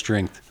 Go full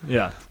strength.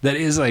 Yeah. That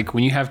is like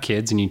when you have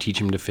kids and you teach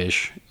them to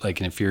fish, like,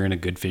 and if you're in a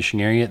good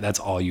fishing area, that's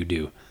all you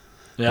do.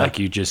 Yeah. Like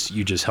you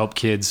just help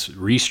kids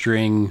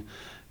restring,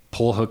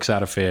 pull hooks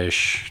out of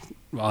fish,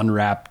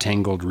 unwrap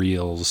tangled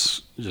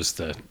reels.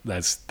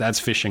 That's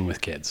fishing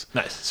with kids.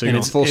 Nice. So and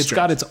you're full strength. It's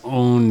got its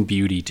own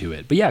beauty to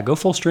it. But yeah, go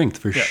full strength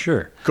for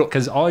sure. Cool.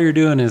 Because all you're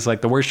doing is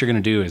like the worst you're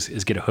going to do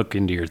is get a hook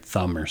into your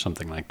thumb or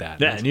something like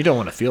that. Yeah, and you don't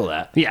want to feel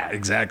that. Yeah,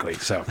 exactly.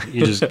 So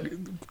you just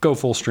go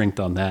full strength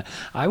on that.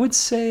 I would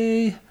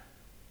say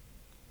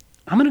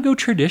I'm going to go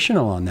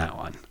traditional on that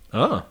one.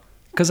 Oh.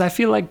 Because I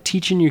feel like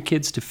teaching your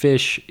kids to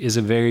fish is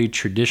a very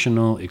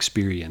traditional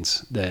experience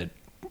that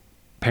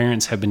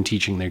parents have been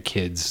teaching their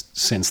kids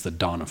since the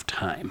dawn of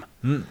time.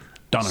 Dawn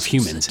of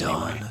humans, anyway.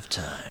 Dawn of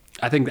time.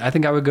 I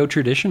think I would go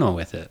traditional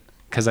with it,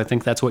 because I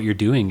think that's what you're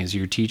doing, is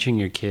you're teaching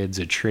your kids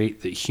a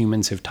trait that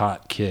humans have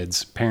taught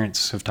kids,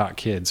 parents have taught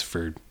kids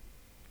for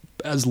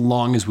as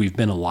long as we've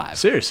been alive.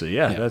 Seriously,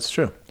 yeah. That's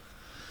true.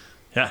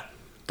 Yeah,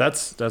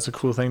 that's a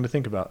cool thing to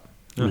think about.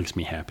 It makes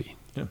me happy.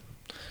 Yeah.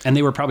 And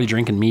they were probably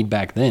drinking mead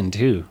back then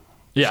too.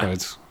 Yeah. So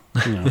it's,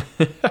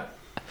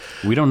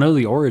 we don't know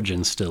the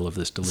origin still of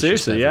this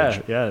delicious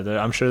beverage.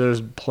 Yeah. I'm sure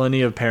there's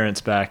plenty of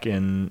parents back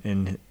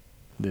in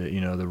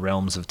the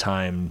realms of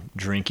time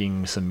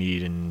drinking some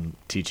mead and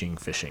teaching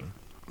fishing.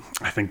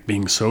 I think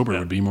being sober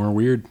would be more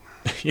weird.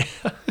 Yeah.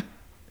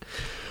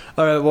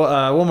 All right.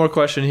 Well, one more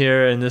question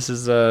here, and this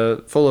is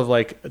full of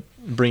like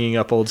bringing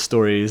up old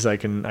stories. I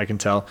can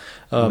tell.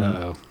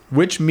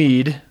 Which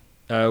mead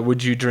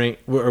would you drink,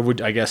 or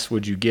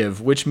would you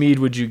give? Which mead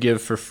would you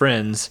give for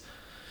friends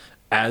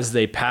as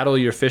they paddle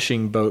your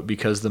fishing boat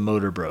because the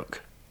motor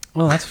broke?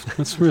 Well,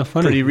 that's real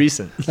funny. Pretty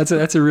recent.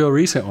 That's a real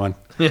recent one.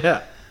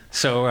 Yeah.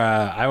 So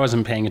I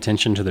wasn't paying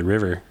attention to the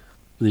river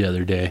the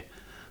other day,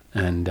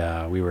 and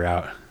we were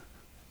out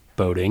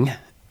boating,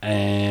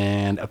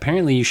 and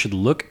apparently you should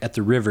look at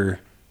the river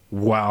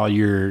while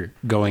you're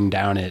going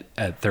down it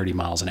at 30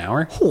 miles an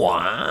hour.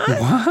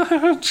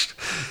 What?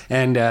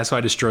 And so I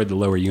destroyed the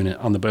lower unit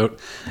on the boat,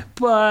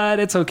 but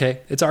it's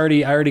okay. I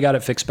already got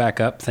it fixed back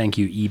up. Thank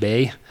you,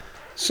 eBay.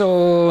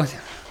 So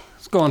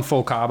it's going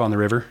full cob on the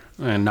river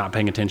and not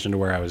paying attention to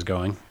where I was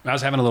going. I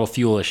was having a little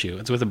fuel issue.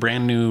 It's with a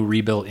brand new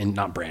rebuilt,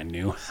 not brand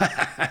new.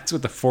 It's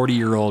with a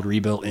 40-year-old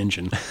rebuilt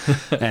engine.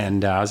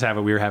 And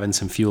we were having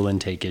some fuel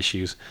intake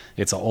issues.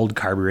 It's an old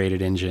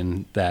carbureted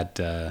engine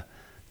that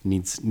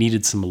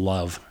needed some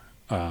love.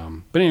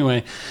 But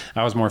anyway,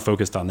 I was more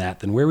focused on that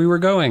than where we were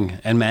going,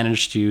 and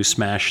managed to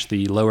smash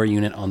the lower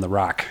unit on the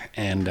rock.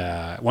 And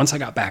once I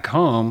got back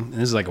home, and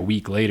this is like a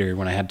week later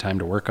when I had time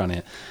to work on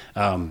it,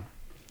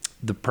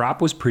 the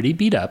prop was pretty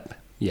beat up,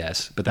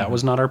 yes, but that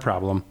was not our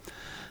problem.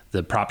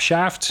 The prop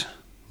shaft,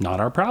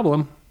 not our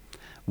problem.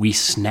 We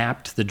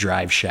snapped the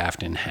drive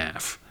shaft in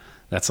half.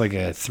 That's like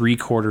a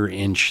 3/4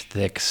 inch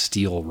thick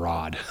steel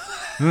rod.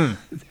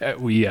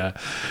 That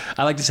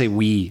I like to say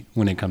we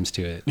when it comes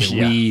to it.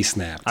 We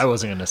snapped. I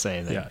wasn't going to say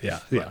anything.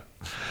 Yeah.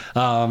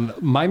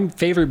 My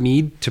favorite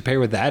mead to pair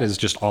with that is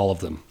just all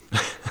of them.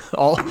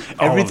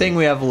 Everything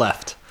we have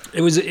left.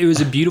 It was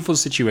a beautiful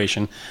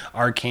situation.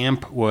 Our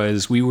camp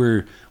was we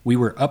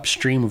were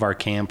upstream of our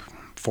camp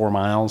 4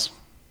 miles,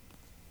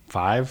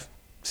 5,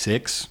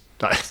 6.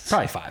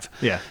 Probably 5.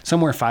 Yeah.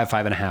 Somewhere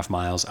 5.5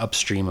 miles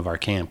upstream of our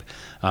camp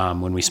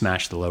when we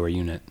smashed the lower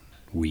unit.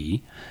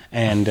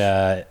 And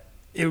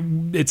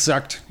it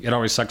sucked. It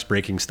always sucks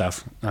breaking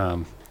stuff,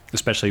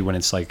 especially when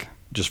it's like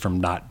just from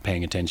not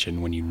paying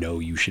attention when you know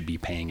you should be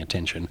paying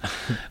attention.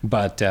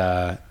 But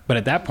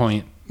at that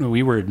point,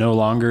 we were no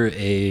longer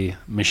a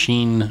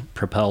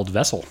machine-propelled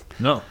vessel.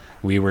 No.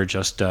 We were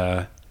just...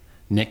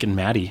 Nick and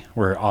Maddie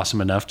were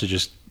awesome enough to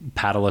just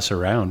paddle us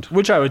around.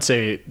 Which I would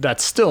say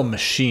that's still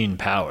machine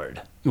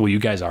powered. Well, you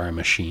guys are a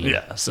machine.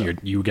 Yeah. So,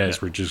 you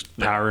guys were just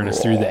powering us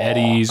through the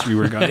eddies. We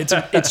were going. It's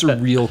a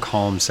real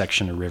calm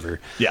section of river.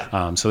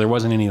 Yeah. So there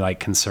wasn't any like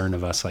concern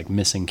of us like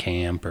missing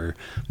camp or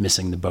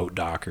missing the boat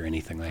dock or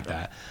anything like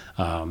that.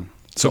 But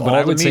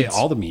I would say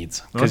all the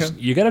meads, because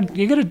you gotta.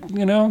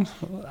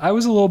 I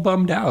was a little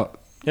bummed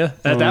out. Yeah.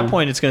 At that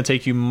point, it's going to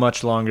take you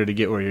much longer to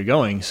get where you're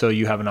going, so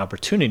you have an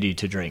opportunity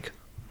to drink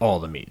all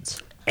the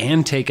meads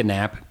and take a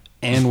nap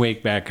and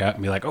wake back up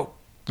and be like, oh,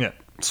 yeah,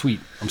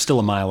 sweet. I'm still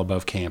a mile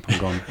above camp. I'm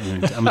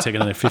gonna take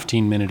another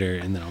 15-minute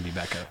and then I'll be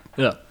back up.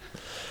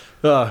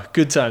 Yeah.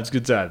 Good times.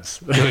 Good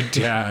times.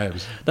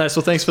 Nice.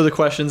 Well, thanks for the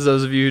questions.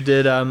 Those of you who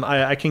did,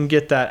 I can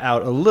get that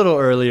out a little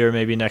earlier,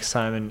 maybe next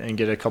time, and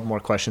get a couple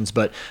more questions.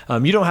 But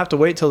you don't have to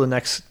wait till the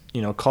next,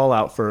 call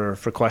out for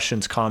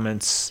questions,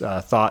 comments,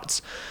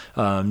 thoughts,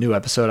 new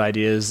episode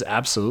ideas.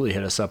 Absolutely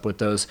hit us up with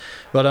those.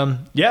 But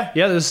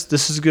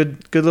this is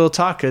good little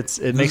talk.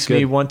 It makes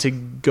me want to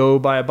go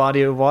buy a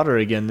body of water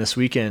again this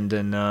weekend.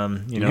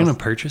 And you're gonna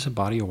purchase a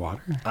body of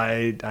water?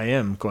 I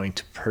am going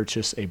to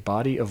purchase a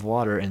body of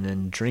water and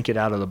then drink it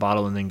out of the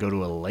bottle and then go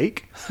to a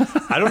lake.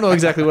 I don't know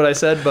exactly what I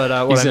said,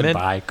 but what I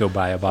meant. Go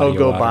buy a body of water. Oh,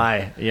 go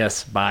buy.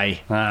 Yes, buy.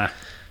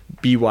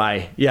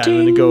 BY. Yeah, Ding.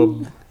 I'm going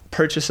to go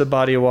purchase a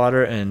body of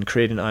water and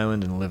create an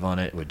island and live on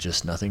it with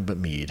just nothing but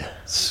mead.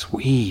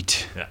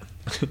 Sweet. Yeah.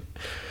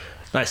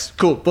 Nice.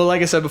 Cool. But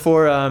like I said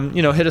before,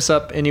 hit us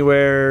up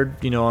anywhere,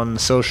 on the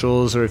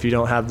socials, or if you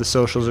don't have the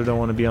socials or don't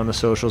want to be on the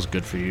socials,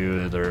 good for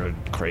you. They're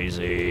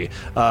crazy.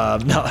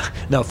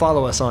 No,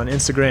 follow us on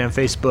Instagram,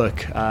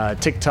 Facebook,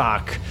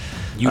 TikTok,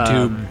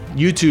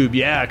 YouTube.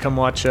 Yeah, come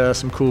watch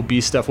some cool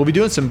bee stuff. We'll be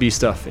doing some bee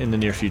stuff in the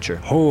near future.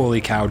 Holy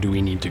cow, do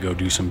we need to go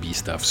do some bee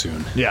stuff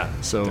soon. Yeah,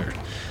 so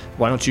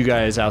why don't you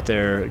guys out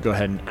there go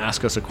ahead and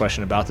ask us a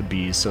question about the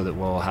bees so that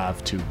we'll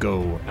have to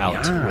go out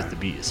with the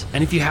bees.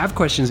 And if you have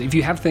questions, if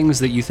you have things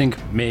that you think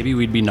maybe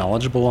we'd be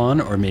knowledgeable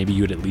on, or maybe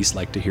you would at least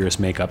like to hear us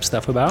make up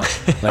stuff about,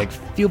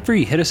 feel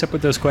free, hit us up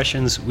with those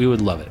questions. We would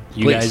love it.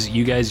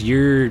 You guys,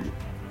 your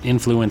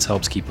influence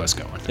helps keep us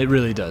going. It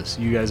really does.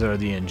 You guys are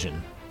the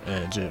engine.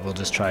 We'll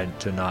just try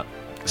to not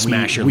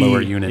smash your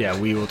lower unit. Yeah,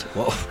 we will.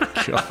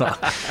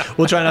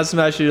 We'll try not to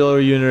smash your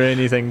lower unit or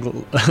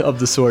anything of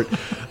the sort.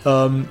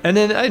 And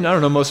then I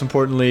don't know. Most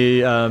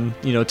importantly,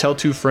 tell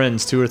 2 or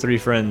 3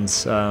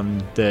 friends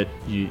that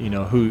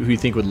who you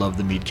think would love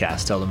the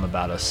Meadcast. Tell them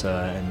about us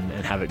and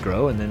have it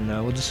grow, and then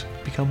we'll just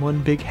become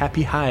one big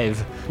happy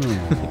hive.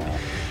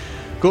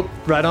 Cool.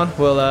 Right on.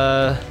 Well,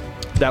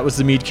 that was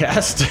the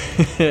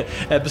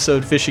Meadcast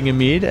episode, Fishing and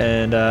Mead,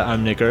 and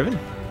I'm Nick Irvin.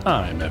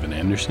 I'm Evan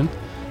Anderson.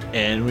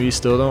 And we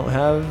still don't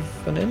have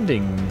an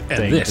ending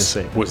thing to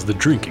say. And this was the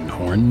Drinking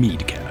Horn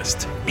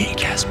Meadcast.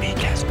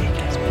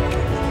 Meadcast.